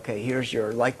say, okay, here's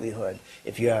your likelihood.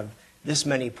 If you have this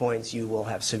many points, you will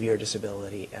have severe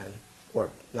disability and or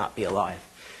not be alive.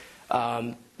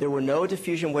 There were no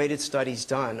diffusion-weighted studies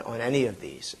done on any of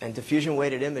these, and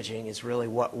diffusion-weighted imaging is really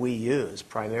what we use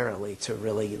primarily to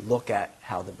really look at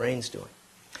how the brain's doing.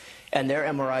 And their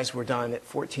MRIs were done at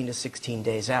 14 to 16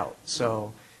 days out,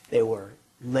 so they were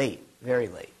late, very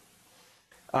late.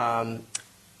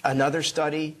 Another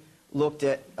study looked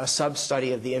at a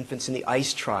sub-study of the infants in the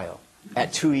ICE trial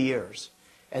at 2 years,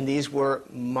 and these were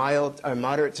mild or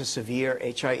moderate to severe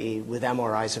HIE with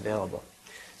MRIs available.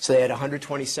 So they had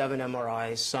 127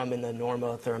 MRIs, some in the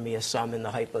normothermia, some in the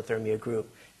hypothermia group,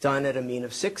 done at a mean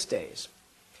of 6 days.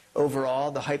 Overall,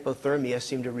 the hypothermia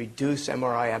seemed to reduce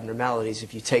MRI abnormalities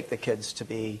if you take the kids to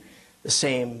be the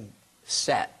same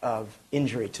set of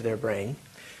injury to their brain.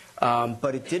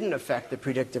 But it didn't affect the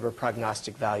predictive or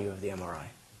prognostic value of the MRI,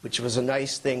 which was a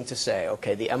nice thing to say.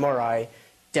 Okay, the MRI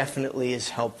definitely is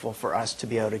helpful for us to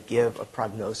be able to give a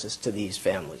prognosis to these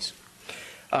families.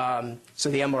 So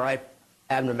the MRI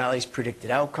abnormalities predicted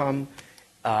outcome,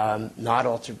 not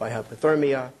altered by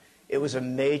hypothermia. It was a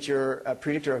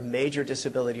predictor of major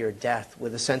disability or death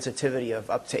with a sensitivity of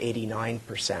up to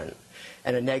 89%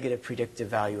 and a negative predictive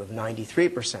value of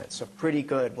 93%. So pretty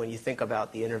good when you think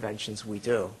about the interventions we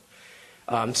do.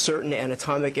 Certain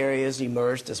anatomic areas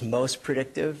emerged as most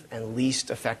predictive and least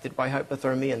affected by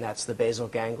hypothermia, and that's the basal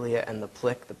ganglia and the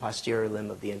plic, the posterior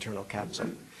limb of the internal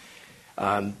capsule.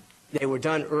 They were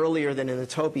done earlier than in the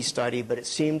TOPI study, but it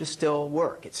seemed to still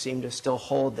work. It seemed to still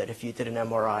hold that if you did an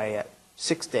MRI at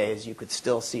 6 days, you could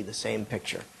still see the same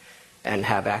picture and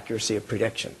have accuracy of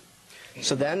prediction.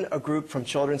 So then a group from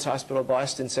Children's Hospital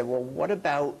Boston said, well, what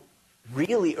about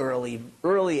really early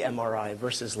MRI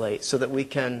versus late, so that we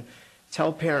can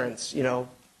tell parents, you know,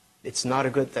 it's not a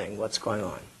good thing, what's going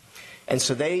on. And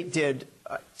so they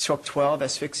took 12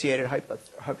 asphyxiated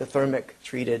hypothermic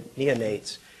treated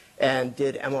neonates and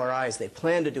did MRIs. They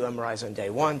planned to do MRIs on day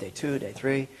 1, day 2, day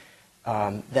 3,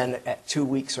 then at 2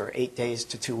 weeks or 8 days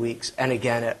to 2 weeks, and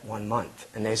again at 1 month.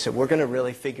 And they said, we're going to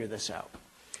really figure this out.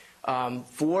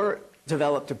 4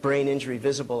 developed a brain injury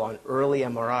visible on early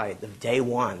MRI. The day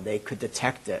 1, they could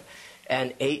detect it.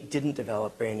 And 8 didn't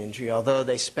develop brain injury, although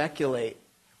they speculate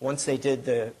once they did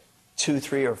the 2,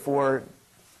 3, or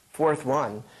 4th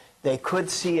one, they could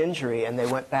see injury, and they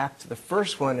went back to the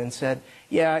first one and said,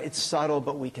 yeah, it's subtle,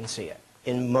 but we can see it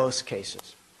in most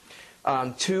cases.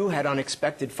 2 had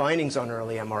unexpected findings on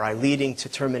early MRI, leading to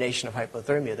termination of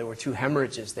hypothermia. There were 2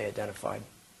 hemorrhages they identified.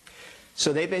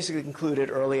 So they basically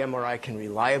concluded early MRI can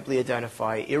reliably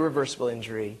identify irreversible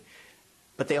injury,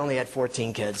 but they only had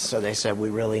 14 kids, so they said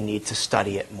we really need to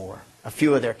study it more. A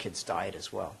few of their kids died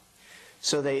as well.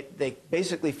 So they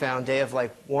basically found day of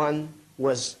life 1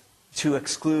 was to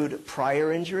exclude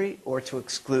prior injury or to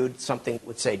exclude something that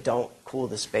would say, don't cool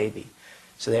this baby.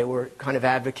 So they were kind of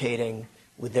advocating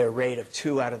with their rate of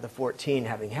 2 out of the 14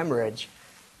 having hemorrhage,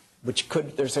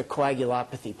 there's a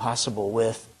coagulopathy possible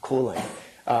with cooling,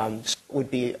 would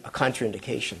be a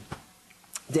contraindication.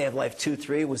 Day of life 2,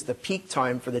 3 was the peak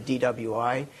time for the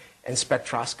DWI and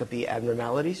spectroscopy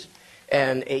abnormalities.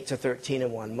 And 8 to 13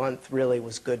 in 1 month really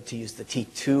was good to use the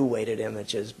T2 weighted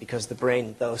images because the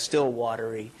brain, though still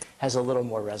watery, has a little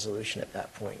more resolution at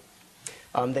that point.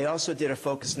 They also did a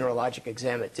focused neurologic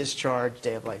exam at discharge,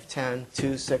 day of life 10,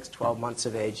 2, 6, 12 months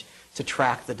of age, to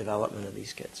track the development of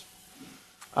these kids.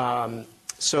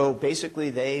 So basically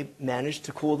they managed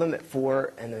to cool them at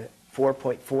 4 and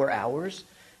 4.4 hours.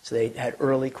 So they had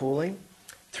early cooling.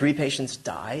 3 patients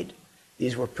died.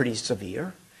 These were pretty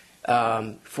severe.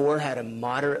 4 had a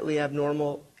moderately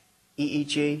abnormal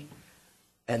EEG,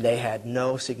 and they had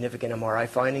no significant MRI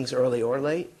findings, early or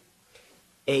late.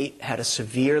 8 had a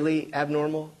severely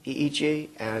abnormal EEG,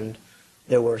 and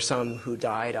there were some who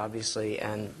died, obviously,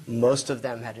 and most of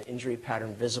them had an injury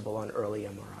pattern visible on early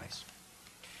MRIs.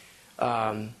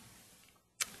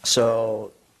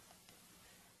 So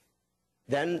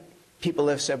then people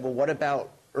have said, well, what about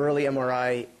early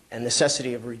MRI and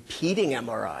necessity of repeating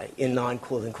MRI in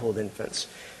non-cooled and cooled infants?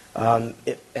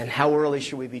 And how early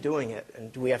should we be doing it?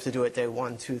 And do we have to do it day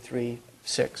 1, 2, 3,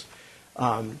 6?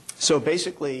 So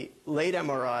basically, late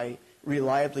MRI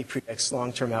reliably predicts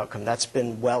long-term outcome. That's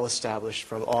been well established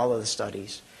from all of the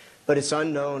studies. But it's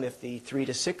unknown if the 3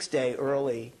 to 6 day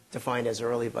early, defined as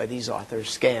early by these authors,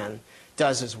 scan,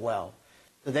 does as well.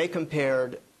 So they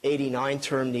compared 89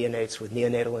 term neonates with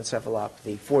neonatal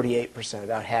encephalopathy, 48%,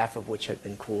 about half of which had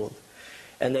been cooled.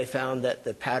 And they found that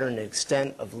the pattern and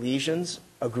extent of lesions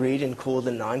agreed in cooled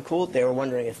and non-cooled. They were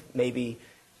wondering if maybe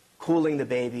cooling the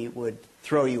baby would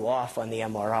throw you off on the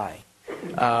MRI.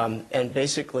 And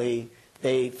basically,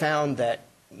 they found that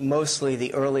mostly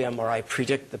the early MRI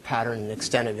predict the pattern and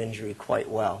extent of injury quite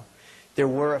well. There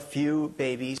were a few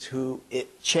babies who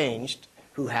it changed,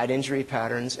 who had injury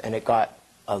patterns, and it got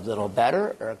a little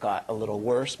better or it got a little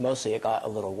worse. Mostly it got a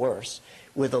little worse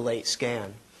with a late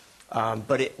scan.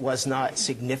 But it was not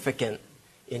significant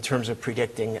in terms of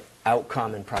predicting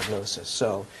outcome and prognosis.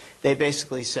 So they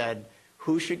basically said,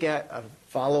 who should get a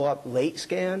follow-up late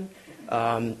scan?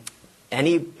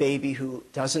 Any baby who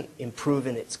doesn't improve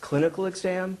in its clinical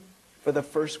exam for the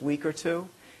first week or 2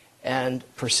 and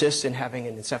persists in having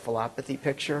an encephalopathy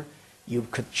picture, you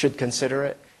should consider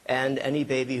it. And any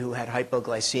baby who had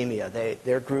hypoglycemia.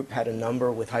 Their group had a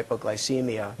number with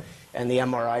hypoglycemia, and the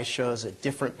MRI shows a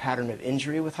different pattern of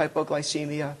injury with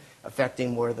hypoglycemia,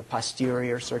 affecting more of the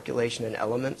posterior circulation and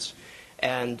elements,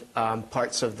 and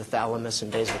parts of the thalamus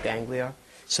and basal ganglia.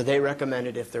 So they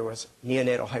recommended if there was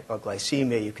neonatal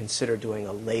hypoglycemia, you consider doing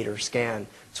a later scan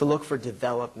to look for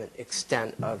development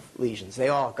extent of lesions. They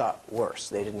all got worse.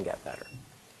 They didn't get better.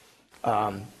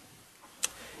 And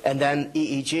then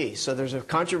EEG. So there's a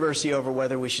controversy over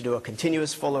whether we should do a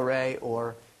continuous full array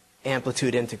or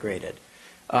amplitude integrated.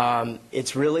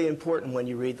 It's really important when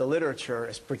you read the literature,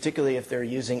 particularly if they're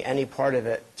using any part of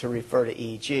it to refer to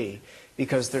EEG,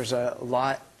 because there's a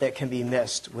lot that can be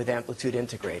missed with amplitude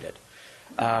integrated.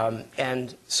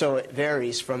 And so it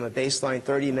varies from a baseline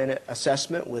 30-minute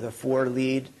assessment with a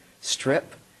 4-lead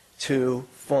strip to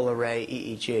full array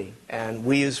EEG. And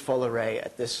we use full array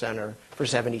at this center for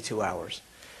 72 hours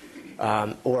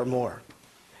or more.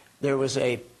 There was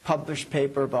a published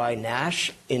paper by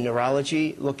Nash in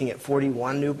neurology looking at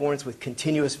 41 newborns with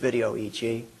continuous video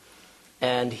EEG.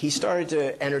 And he started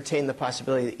to entertain the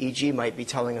possibility that EEG might be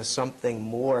telling us something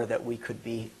more that we could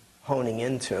be honing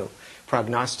into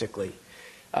prognostically.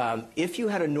 If you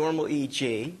had a normal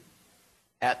EEG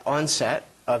at onset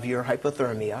of your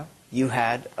hypothermia, you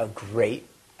had a great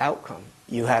outcome.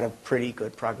 You had a pretty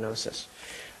good prognosis,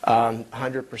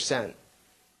 100%.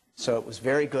 So it was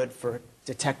very good for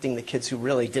detecting the kids who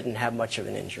really didn't have much of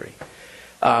an injury.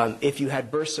 If you had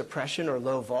burst suppression or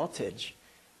low voltage,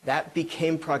 that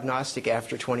became prognostic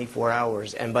after 24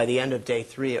 hours, and by the end of day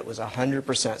 3, it was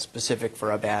 100% specific for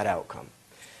a bad outcome.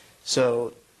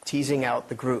 So teasing out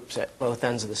the groups at both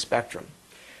ends of the spectrum.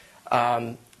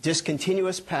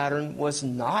 Discontinuous pattern was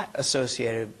not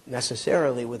associated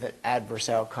necessarily with an adverse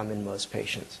outcome in most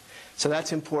patients. So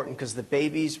that's important because the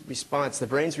baby's response, the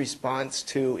brain's response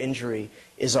to injury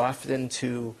is often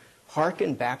to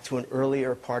hearken back to an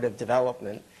earlier part of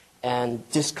development, and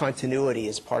discontinuity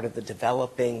is part of the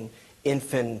developing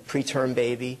infant preterm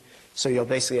baby. So you'll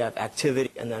basically have activity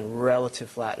and then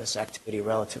relative flatness, activity,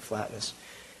 relative flatness.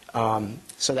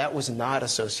 So that was not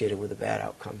associated with a bad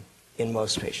outcome in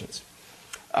most patients.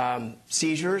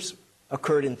 Seizures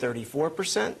occurred in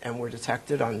 34% and were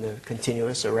detected on the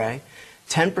continuous array.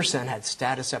 10% had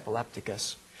status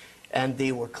epilepticus, and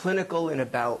they were clinical in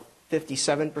about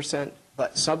 57%,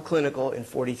 but subclinical in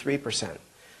 43%.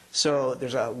 So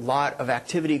there's a lot of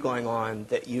activity going on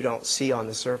that you don't see on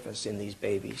the surface in these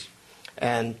babies.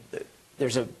 And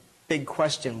there's a big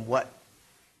question, what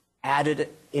added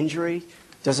injury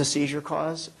does a seizure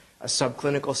cause? A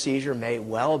subclinical seizure may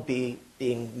well be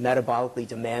being metabolically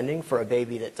demanding for a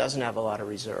baby that doesn't have a lot of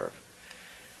reserve.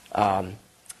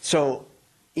 So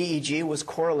EEG was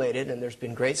correlated, and there's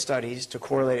been great studies to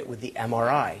correlate it with the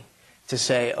MRI to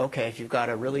say, okay, if you've got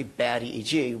a really bad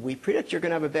EEG, we predict you're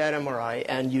going to have a bad MRI,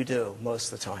 and you do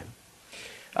most of the time.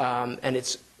 And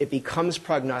it becomes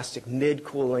prognostic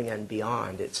mid-cooling and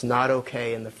beyond. It's not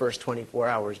okay in the first 24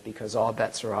 hours because all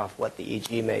bets are off what the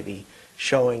EEG may be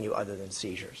showing you other than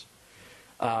seizures.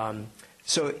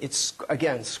 So it's,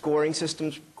 again, scoring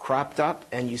systems cropped up,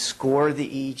 and you score the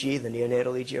EEG, the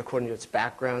neonatal EEG, according to its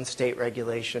background, state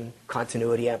regulation,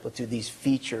 continuity, amplitude, these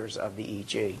features of the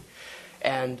EEG.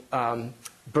 And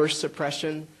burst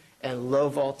suppression and low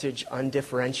voltage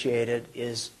undifferentiated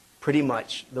is pretty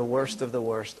much the worst of the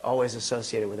worst, always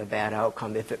associated with a bad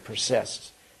outcome if it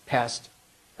persists past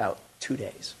about 2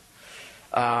 days.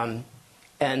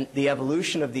 And the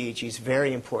evolution of the EEG is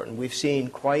very important. We've seen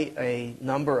quite a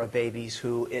number of babies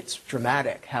who it's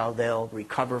dramatic how they'll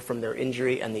recover from their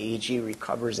injury and the EEG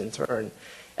recovers in turn.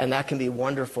 And that can be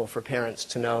wonderful for parents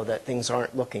to know that things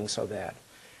aren't looking so bad.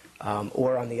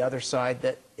 Or on the other side,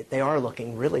 that they are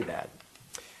looking really bad.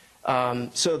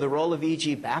 So the role of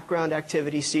EEG background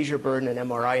activity, seizure burden, and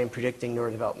MRI in predicting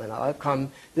neurodevelopmental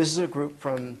outcome. This is a group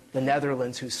from the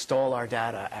Netherlands who stole our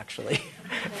data, actually,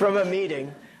 from a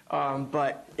meeting.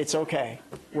 But it's okay.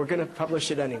 We're going to publish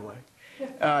it anyway.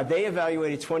 They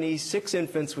evaluated 26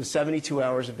 infants with 72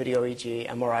 hours of video EEG,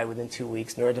 MRI within 2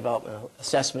 weeks, neurodevelopmental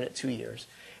assessment at 2 years.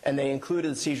 And they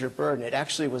included seizure burden. It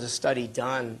actually was a study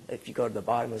done, if you go to the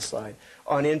bottom of the slide,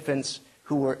 on infants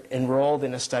who were enrolled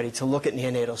in a study to look at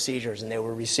neonatal seizures. And they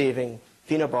were receiving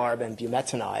phenobarb and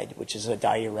bumetanide, which is a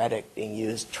diuretic being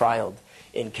used, trialed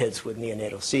in kids with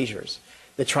neonatal seizures.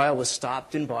 The trial was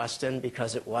stopped in Boston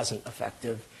because it wasn't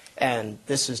effective. And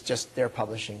this is just, they're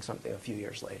publishing something a few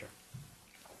years later.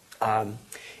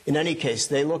 In any case,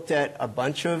 they looked at a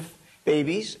bunch of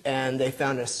babies, and they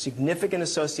found a significant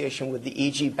association with the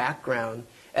EEG background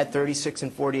at 36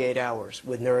 and 48 hours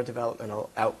with neurodevelopmental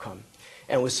outcome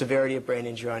and with severity of brain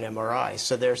injury on MRI.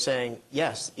 So they're saying,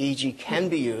 yes, EEG can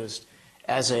be used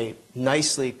as a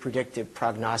nicely predictive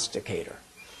prognosticator.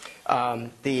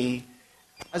 The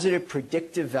positive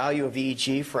predictive value of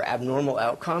EEG for abnormal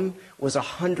outcome was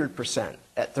 100%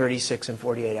 at 36 and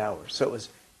 48 hours. So it was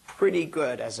pretty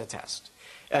good as a test.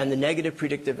 And the negative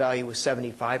predictive value was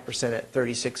 75% at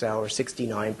 36 hours,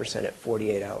 69% at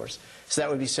 48 hours. So that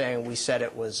would be saying we said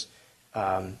it was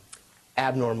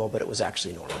abnormal, but it was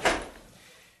actually normal.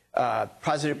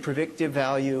 Positive predictive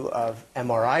value of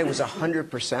MRI was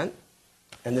 100%,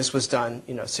 and this was done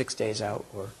 6 days out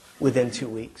or within 2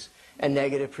 weeks. And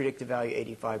negative predictive value,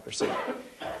 85%.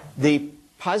 The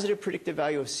positive predictive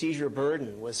value of seizure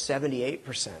burden was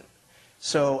 78%.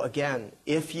 So again,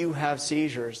 if you have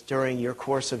seizures during your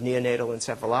course of neonatal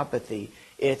encephalopathy,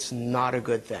 it's not a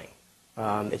good thing.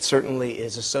 It certainly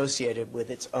is associated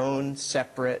with its own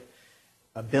separate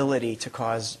ability to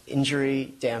cause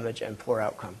injury, damage, and poor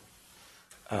outcome.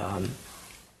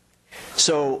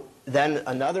 So then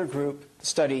another group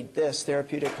studied this,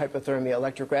 therapeutic hypothermia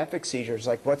electrographic seizures,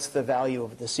 like what's the value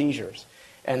of the seizures?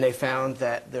 And they found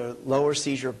that the lower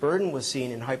seizure burden was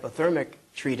seen in hypothermic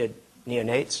treated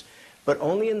neonates, but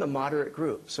only in the moderate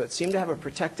group. So it seemed to have a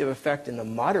protective effect in the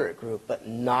moderate group, but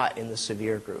not in the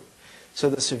severe group.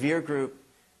 So the severe group,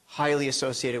 highly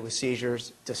associated with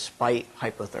seizures despite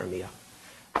hypothermia.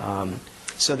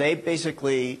 So they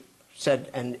basically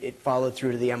said, and it followed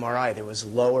through to the MRI, there was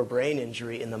lower brain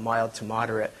injury in the mild to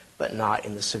moderate, but not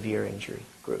in the severe injury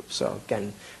group. So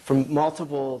again, from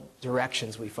multiple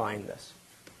directions we find this.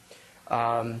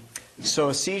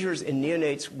 So seizures in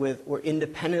neonates were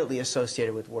independently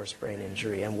associated with worse brain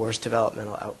injury and worse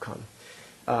developmental outcome.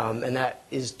 And that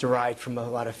is derived from a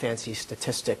lot of fancy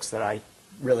statistics that I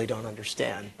really don't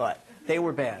understand, but they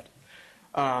were bad.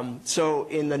 So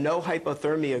in the no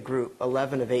hypothermia group,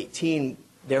 11 of 18,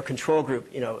 their control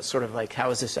group, sort of like, how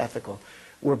is this ethical,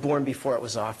 were born before it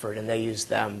was offered, and they used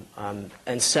them.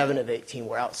 And 7 of 18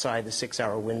 were outside the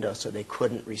 6-hour window, so they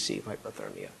couldn't receive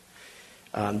hypothermia.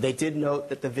 They did note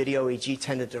that the video EEG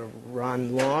tended to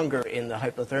run longer in the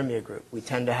hypothermia group. We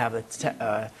tend to have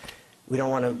we don't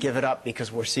want to give it up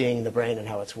because we're seeing the brain and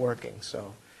how it's working,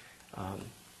 so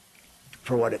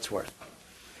for what it's worth.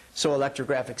 So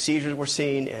electrographic seizures were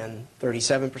seen in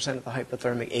 37% of the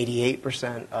hypothermic,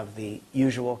 88% of the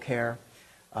usual care.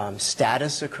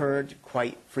 Status occurred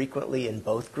quite frequently in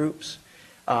both groups.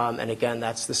 And again,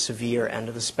 that's the severe end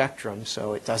of the spectrum,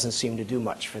 so it doesn't seem to do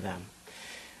much for them.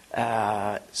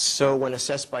 So when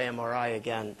assessed by MRI,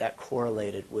 again, that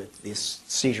correlated with this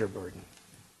seizure burden.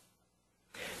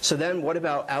 So then what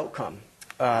about outcome?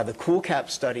 The CoolCap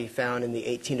study found in the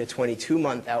 18 to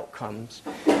 22-month outcomes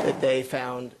that they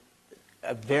found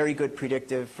a very good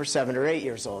predictive for 7 or 8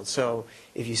 years old. So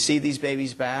if you see these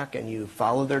babies back and you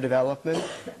follow their development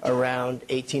around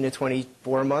 18 to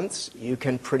 24 months, you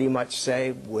can pretty much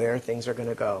say where things are going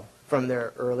to go from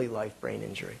their early life brain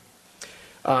injury.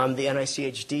 The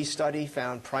NICHD study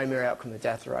found primary outcome of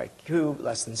death or IQ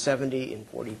less than 70 in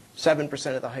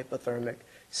 47% of the hypothermic,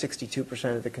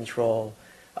 62% of the control.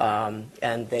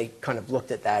 And they kind of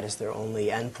looked at that as their only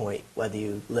endpoint, whether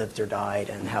you lived or died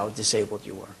and how disabled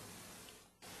you were.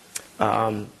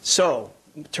 So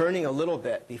turning a little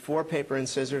bit, before paper and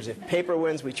scissors, if paper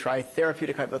wins, we try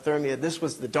therapeutic hypothermia. This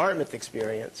was the Dartmouth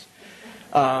experience.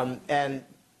 And,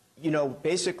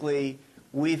 basically,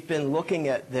 we've been looking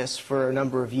at this for a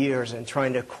number of years and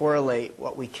trying to correlate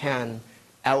what we can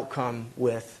outcome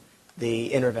with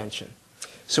the intervention.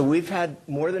 So we've had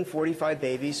more than 45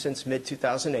 babies since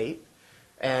mid-2008,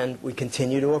 and we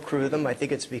continue to accrue them. I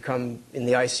think it's become, in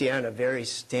the ICN, a very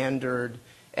standard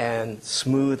and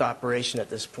smooth operation at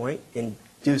this point,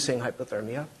 inducing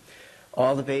hypothermia.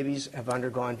 All the babies have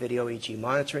undergone video EEG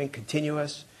monitoring,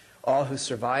 continuous. All who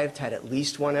survived had at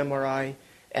least one MRI,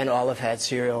 and all have had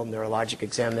serial neurologic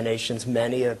examinations.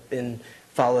 Many have been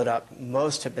followed up.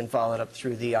 Most have been followed up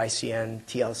through the ICN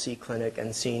TLC clinic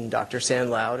and seen Dr.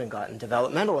 Sandloud and gotten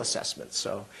developmental assessments.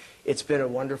 So it's been a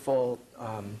wonderful,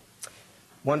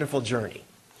 wonderful journey.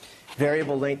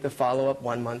 Variable length of follow-up,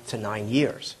 1 month to 9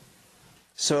 years.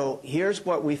 So here's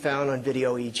what we found on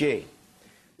video EEG.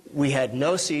 We had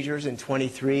no seizures in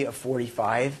 23 of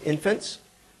 45 infants,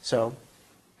 so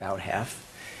about half,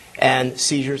 and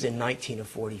seizures in 19 of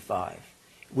 45.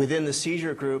 Within the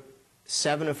seizure group,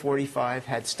 7 of 45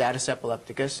 had status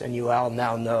epilepticus, and you all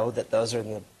now know that those are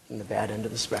in the bad end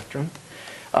of the spectrum.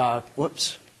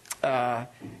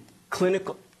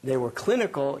 Clinical, they were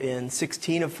clinical in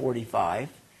 16 of 45,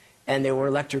 and they were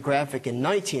electrographic in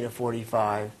 19 of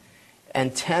 45,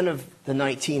 and 10 of the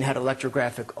 19 had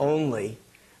electrographic only,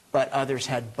 but others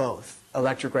had both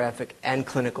electrographic and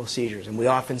clinical seizures. And we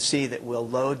often see that we'll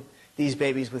load these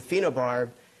babies with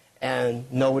phenobarb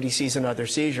and nobody sees another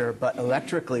seizure, but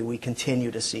electrically we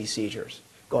continue to see seizures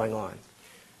going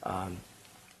on.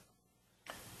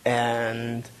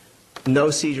 And no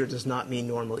seizure does not mean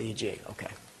normal EEG.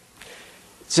 Okay.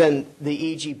 So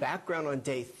the EEG background on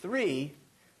day 3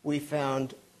 we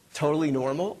found totally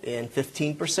normal in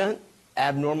 15%,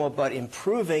 abnormal but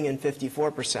improving in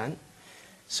 54%,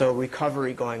 so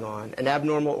recovery going on, and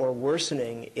abnormal or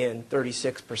worsening in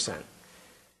 36%.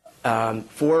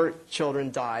 4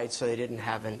 children died, so they didn't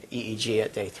have an EEG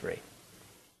at day 3.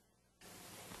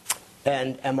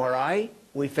 And MRI,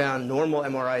 we found normal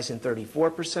MRIs in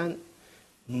 34%,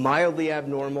 mildly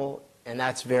abnormal, and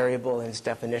that's variable in its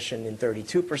definition, in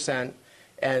 32%,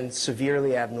 and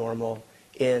severely abnormal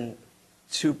in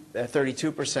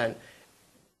 32%.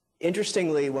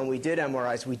 Interestingly, when we did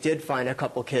MRIs, we did find a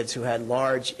couple kids who had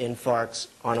large infarcts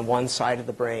on one side of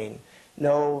the brain.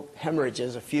 No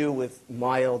hemorrhages, a few with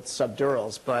mild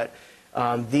subdurals, but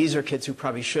these are kids who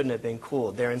probably shouldn't have been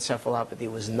cooled. Their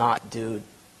encephalopathy was not due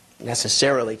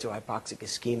necessarily to hypoxic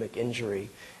ischemic injury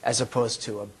as opposed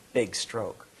to a big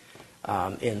stroke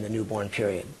in the newborn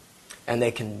period. And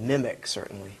they can mimic,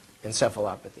 certainly,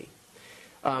 encephalopathy.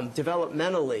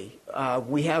 Developmentally,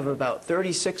 we have about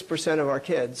 36% of our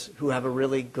kids who have a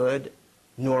really good,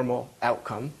 normal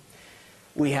outcome.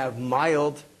 We have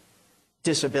mild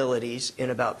disabilities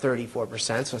in about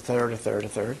 34%, so a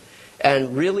third,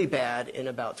 and really bad in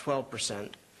about 12%.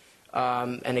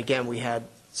 And again, we had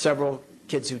several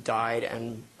kids who died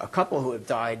and a couple who have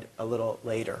died a little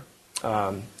later,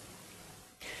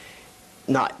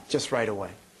 not just right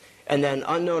away. And then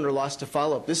unknown or lost to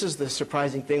follow-up. This is the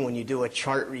surprising thing when you do a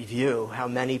chart review, how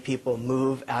many people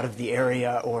move out of the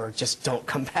area or just don't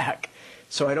come back.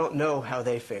 So I don't know how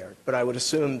they fared, but I would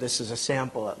assume this is a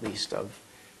sample at least of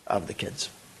the kids.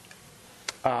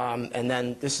 And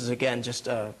then this is, again, just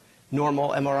a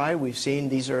normal MRI we've seen.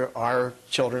 These are our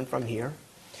children from here.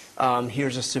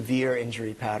 Here's a severe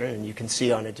injury pattern, and you can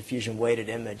see on a diffusion-weighted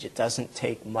image, it doesn't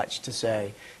take much to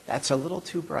say, that's a little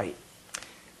too bright,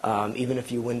 even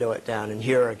if you window it down. And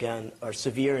here, again, are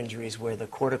severe injuries where the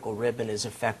cortical ribbon is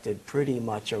affected pretty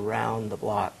much around the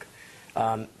block.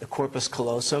 The corpus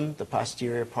callosum, the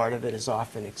posterior part of it, is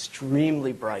often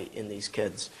extremely bright in these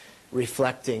kids,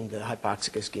 reflecting the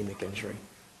hypoxic ischemic injury.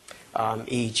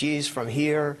 EEGs from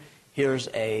here. Here's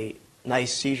a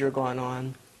nice seizure going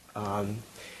on.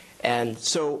 And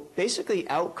so basically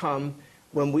outcome,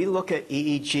 when we look at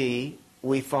EEG,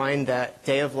 we find that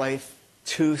day of life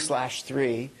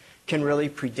 2/3 can really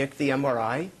predict the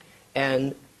MRI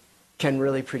and can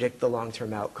really predict the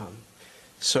long-term outcome.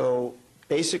 So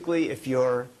basically, if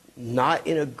you're not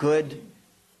in a good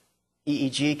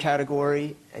EEG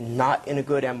category and not in a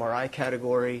good MRI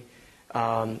category,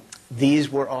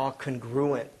 these were all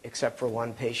congruent except for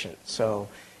one patient. So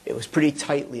it was pretty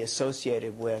tightly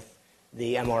associated with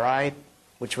the MRI,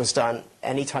 which was done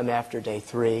anytime after day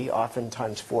 3,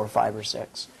 oftentimes 4, 5, or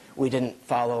 6. We didn't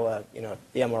follow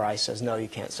the MRI says, no, you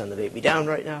can't send the baby down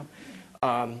right now.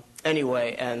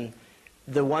 Anyway, and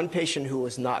the one patient who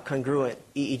was not congruent,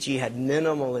 EEG had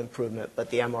minimal improvement, but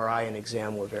the MRI and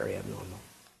exam were very abnormal.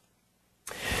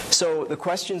 So the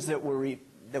questions that we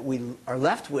are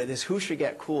left with is who should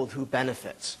get cooled, who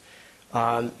benefits?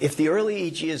 If the early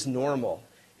EEG is normal,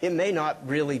 it may not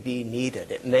really be needed.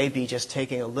 It may be just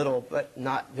taking a little, but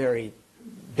not very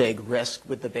big risk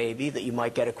with the baby, that you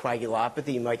might get a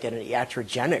coagulopathy, you might get an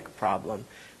iatrogenic problem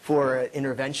for an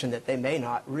intervention that they may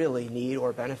not really need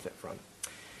or benefit from.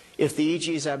 If the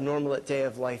EEG is abnormal at day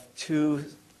of life 2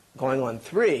 going on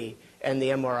 3, and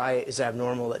the MRI is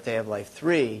abnormal at day of life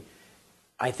 3,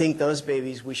 I think those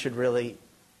babies we should really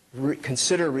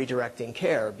consider redirecting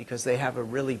care because they have a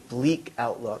really bleak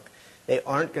outlook. They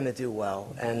aren't going to do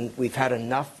well, and we've had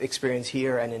enough experience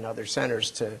here and in other centers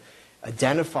to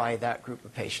identify that group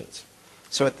of patients.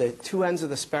 So at the two ends of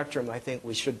the spectrum, I think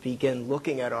we should begin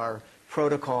looking at our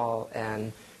protocol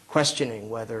and questioning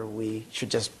whether we should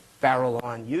just barrel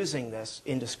on using this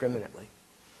indiscriminately.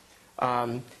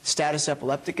 Status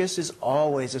epilepticus is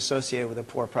always associated with a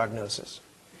poor prognosis.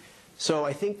 So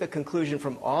I think the conclusion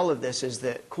from all of this is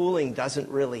that cooling doesn't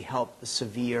really help the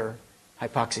severe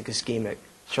hypoxic ischemic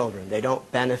children. They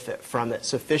don't benefit from it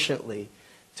sufficiently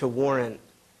to warrant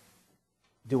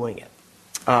doing it.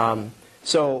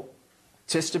 So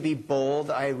just to be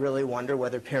bold, I really wonder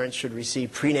whether parents should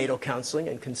receive prenatal counseling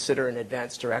and consider an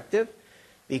advance directive,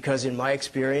 because in my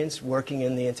experience working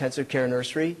in the intensive care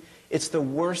nursery, it's the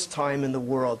worst time in the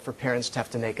world for parents to have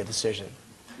to make a decision.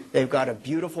 They've got a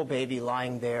beautiful baby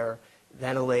lying there,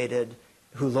 ventilated,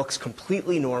 who looks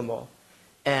completely normal,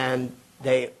 and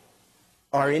they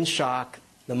are in shock.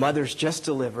 The mother's just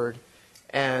delivered,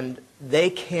 and they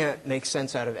can't make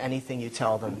sense out of anything you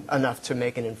tell them enough to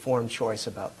make an informed choice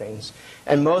about things.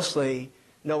 And mostly,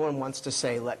 no one wants to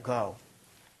say, let go.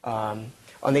 On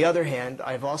the other hand,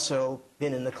 I've also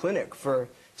been in the clinic for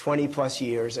 20 plus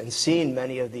years and seen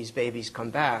many of these babies come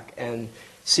back, and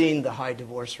seeing the high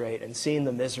divorce rate and seeing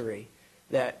the misery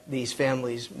that these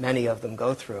families, many of them,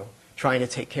 go through trying to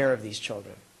take care of these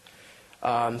children.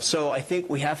 So I think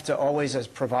we have to always, as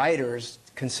providers,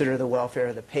 consider the welfare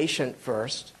of the patient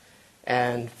first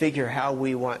and figure how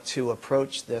we want to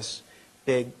approach this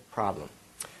big problem.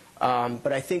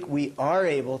 But I think we are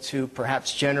able to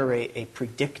perhaps generate a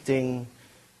predicting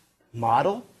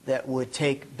model that would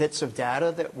take bits of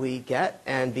data that we get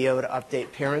and be able to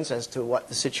update parents as to what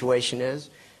the situation is,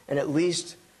 and at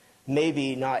least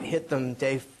maybe not hit them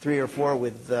day 3 or 4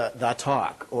 with the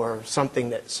talk or something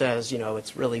that says, you know,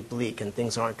 it's really bleak and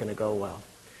things aren't going to go well,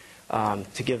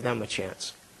 to give them a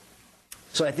chance.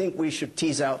 So I think we should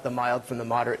tease out the mild from the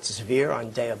moderate to severe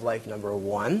on day of life number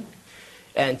 1,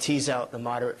 and tease out the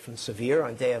moderate from severe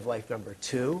on day of life number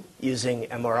 2 using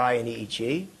MRI and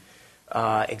EEG,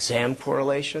 exam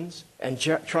correlations, and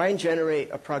try and generate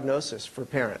a prognosis for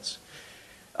parents.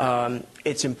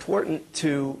 It's important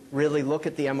to really look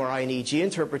at the MRI and EEG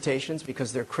interpretations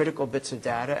because they're critical bits of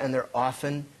data and they're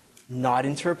often not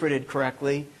interpreted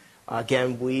correctly.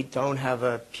 Again, we don't have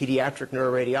a pediatric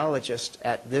neuroradiologist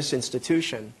at this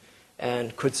institution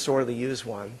and could sorely use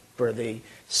one for the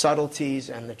subtleties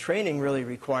and the training really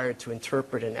required to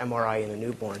interpret an MRI in a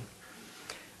newborn.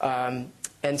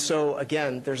 And so,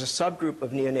 again, there's a subgroup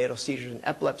of neonatal seizures and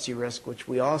epilepsy risk which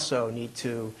we also need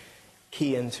to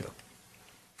key into.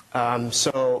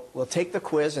 So we'll take the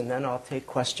quiz and then I'll take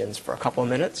questions for a couple of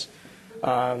minutes.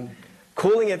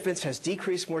 Cooling infants has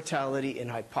decreased mortality in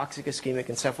hypoxic ischemic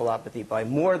encephalopathy by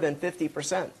more than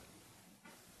 50%.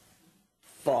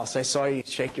 False. I saw you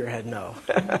shake your head no.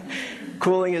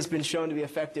 Cooling has been shown to be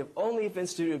effective only if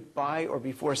instituted by or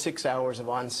before 6 hours of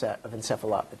onset of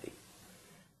encephalopathy.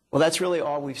 Well, that's really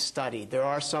all we've studied. There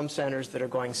are some centers that are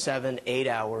going 7, 8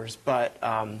 hours, but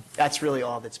that's really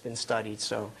all that's been studied.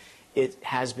 So it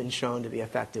has been shown to be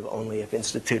effective only if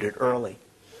instituted early.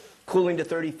 Cooling to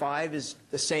 35 is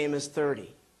the same as 30.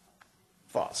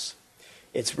 False.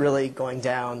 It's really going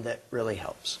down that really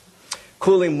helps.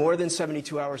 Cooling more than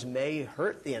 72 hours may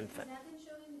hurt the infant. Has that been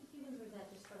shown in humans or is that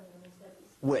just from animal studies?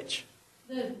 Which?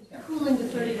 The cooling to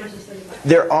 30 versus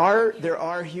 35. There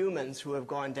are humans who have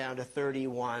gone down to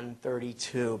 31,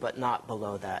 32, but not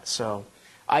below that. So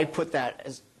I put that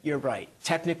as, you're right.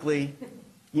 Technically,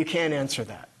 you can't answer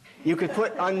that. You could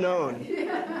put unknown.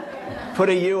 Put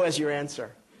a U as your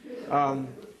answer.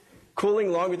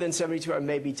 Cooling longer than 72 hours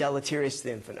may be deleterious to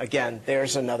the infant. Again,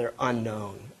 there's another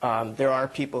unknown. There are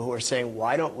people who are saying,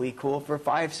 why don't we cool for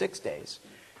 5, 6 days?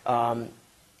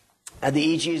 And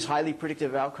the EEG is highly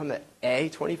predictive of outcome at A,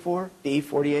 24, B,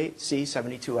 48, C,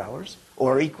 72 hours,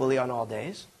 or equally on all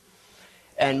days.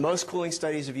 And most cooling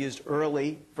studies have used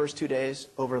early, first 2 days,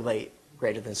 over late,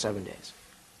 greater than 7 days.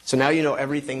 So now you know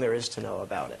everything there is to know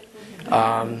about it.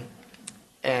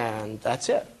 And that's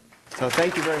it. So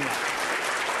thank you very much.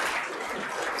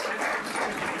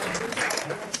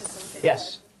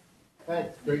 Yes?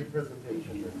 Thanks. Great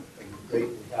presentation and great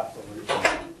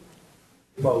encapsulation.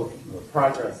 Both the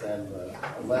progress and the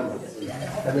dilemmas.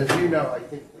 And as you know, I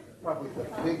think probably the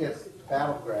biggest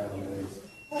battleground is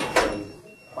the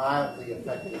mildly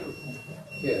affected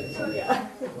kids.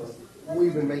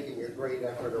 We've been making a great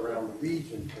effort around the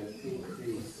region to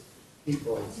increase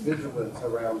people's vigilance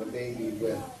around the baby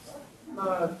with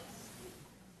not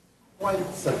quite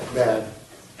such bad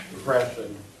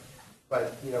depression,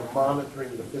 but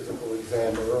monitoring the physical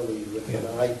exam early with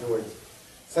an eye towards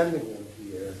sending them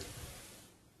here,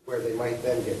 where they might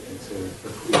then get considered for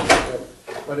cooling.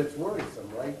 But it's worrisome,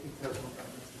 right? Because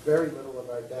very little of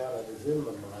our data is in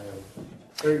the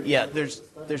mild. Yeah, there's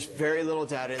very little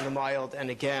data in the mild, and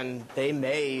again, they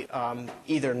may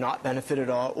either not benefit at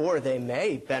all, or they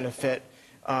may benefit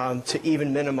to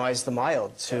even minimize the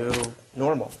mild to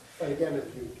normal. But again,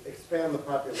 if you expand the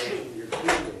population you're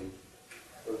treating,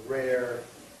 the rare,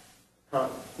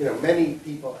 many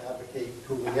people advocate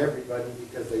cooling everybody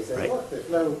because they say, look, there's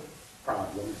no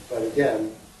problems, but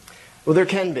again... Well, there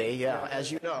can be, yeah,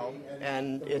 as you know,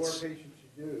 and the it's... more patients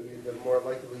you do, the more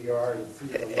likely you are to see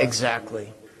them.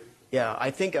 Exactly. Yeah,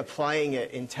 I think applying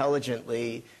it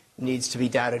intelligently needs to be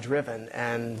data-driven,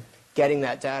 and getting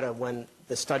that data when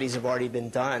the studies have already been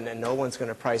done and no one's going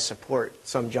to probably support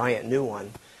some giant new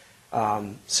one.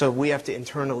 So we have to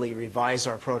internally revise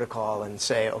our protocol and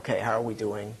say, okay, how are we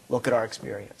doing? Look at our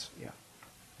experience. Yeah.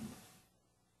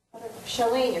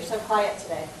 Charlene, you're so quiet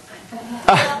today.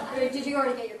 Did you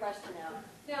already get your question out?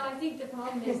 No, I think the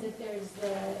problem is that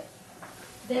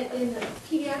that in the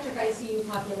pediatric ICU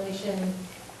population,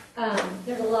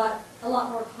 there's a lot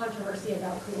more controversy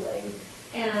about cooling.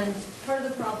 And part of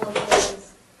the problem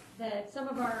is that some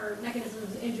of our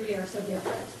mechanisms of injury are so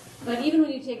different. But even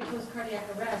when you take post-cardiac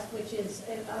arrest, which is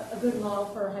a good model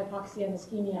for hypoxia and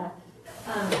ischemia,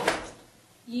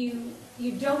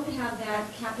 you don't have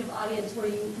that captive audience where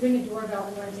you ring a doorbell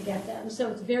and run to get them. So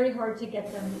it's very hard to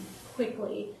get them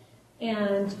quickly.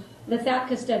 And the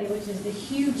THAPCA study, which is the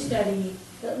huge study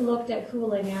that looked at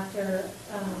cooling after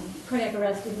cardiac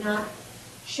arrest, did not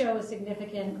show a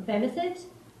significant benefit.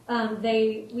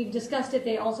 We've discussed it.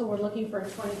 They also were looking for a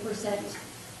 20%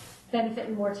 benefit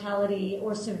in mortality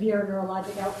or severe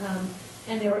neurologic outcome,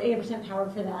 and they were 8%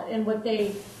 powered for that. And but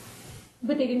they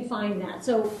didn't find that.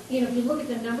 So, if you look at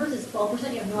the numbers, it's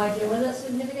 12%. You have no idea whether that's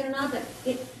significant or not, but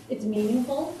it's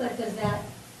meaningful, but does that,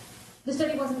 the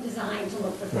study wasn't designed to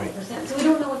look for 12%. So we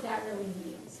don't know what that really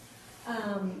means.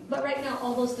 But right now,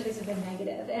 all those studies have been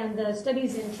negative, and the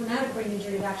studies in traumatic brain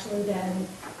injury have actually been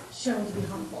shown to be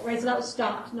harmful, right? So that was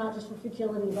stopped, not just for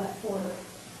futility, but for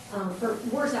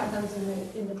worse outcomes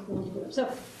in the cooled group.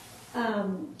 So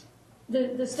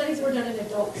the studies that were done in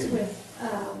adults with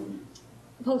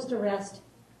post-arrest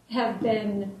have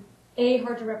been A,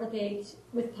 hard to replicate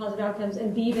with positive outcomes,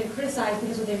 and B, been criticized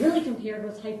because what they really compared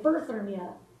was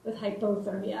hyperthermia with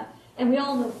hypothermia. And we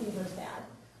all know fever is bad.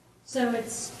 So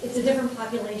it's a different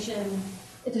population,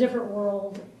 it's a different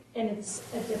world, and it's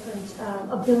a different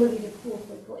ability to cool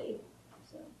quickly.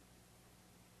 So.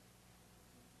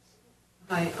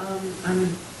 Hi, I'm in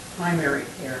primary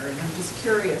care, and I'm just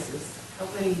curious as how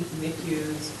many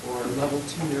NICUs or level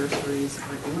 2 nurseries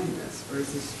are doing this, or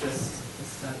is this just a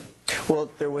study? Well,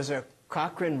 there was a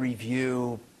Cochrane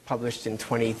review published in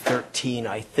 2013,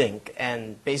 I think,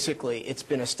 and basically it's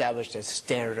been established as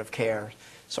standard of care.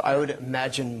 So I would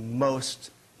imagine most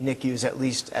NICUs, at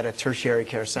least at a tertiary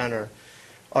care center,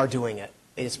 are doing it.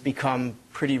 It's become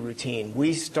pretty routine.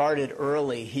 We started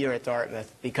early here at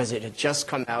Dartmouth because it had just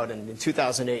come out, and in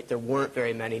 2008 there weren't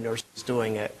very many nurses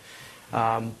doing it.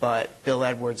 But Bill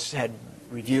Edwards had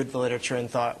reviewed the literature and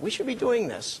thought, we should be doing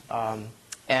this.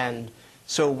 And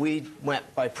so we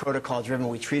went by protocol driven.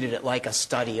 We treated it like a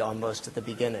study almost at the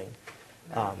beginning.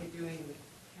 Are they doing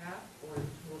the cap or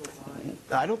total body?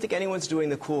 I don't think anyone's doing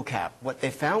the cool cap. What they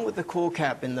found with the cool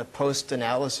cap in the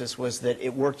post-analysis was that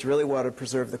it worked really well to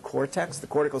preserve the cortex, the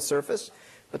cortical surface,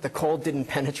 but the cold didn't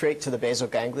penetrate to the basal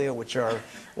ganglia, which are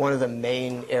one of the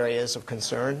main areas of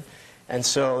concern. And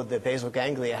so the basal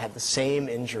ganglia had the same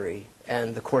injury,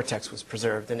 and the cortex was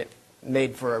preserved, and it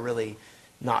made for a really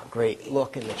not great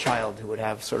look in the child who would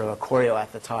have sort of a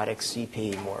chorioathetotic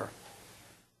CP more.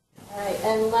 All right,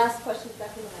 and last question,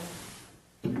 Dr.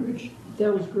 Lynn. Rich,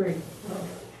 that was great.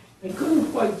 I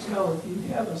couldn't quite tell if you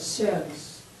have a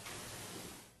sense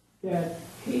that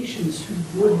patients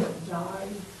who would have died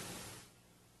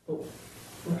for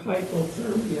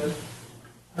hypothermia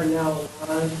are now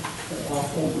alive or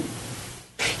off home.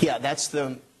 Yeah, that's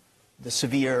the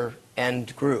severe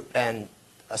end group, and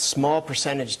a small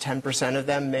percentage, 10% of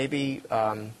them maybe,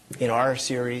 in our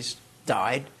series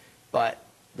died, but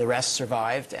the rest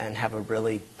survived and have a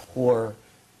really poor,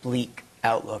 bleak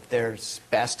outlook. There's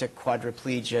spastic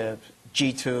quadriplegia,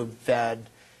 G-tube, fed,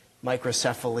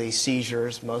 microcephaly,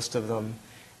 seizures, most of them,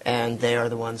 and they are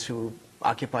the ones who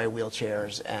occupy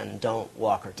wheelchairs and don't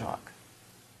walk or talk.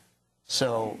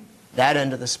 So that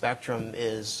end of the spectrum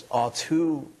is all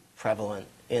too prevalent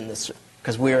in this,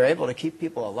 because we are able to keep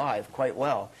people alive quite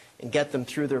well and get them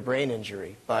through their brain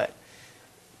injury. But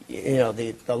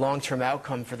the long-term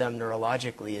outcome for them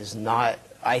neurologically is not,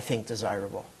 I think,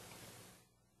 desirable.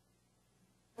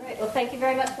 All right, well, thank you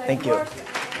very much, Dr. Thank you. Morse.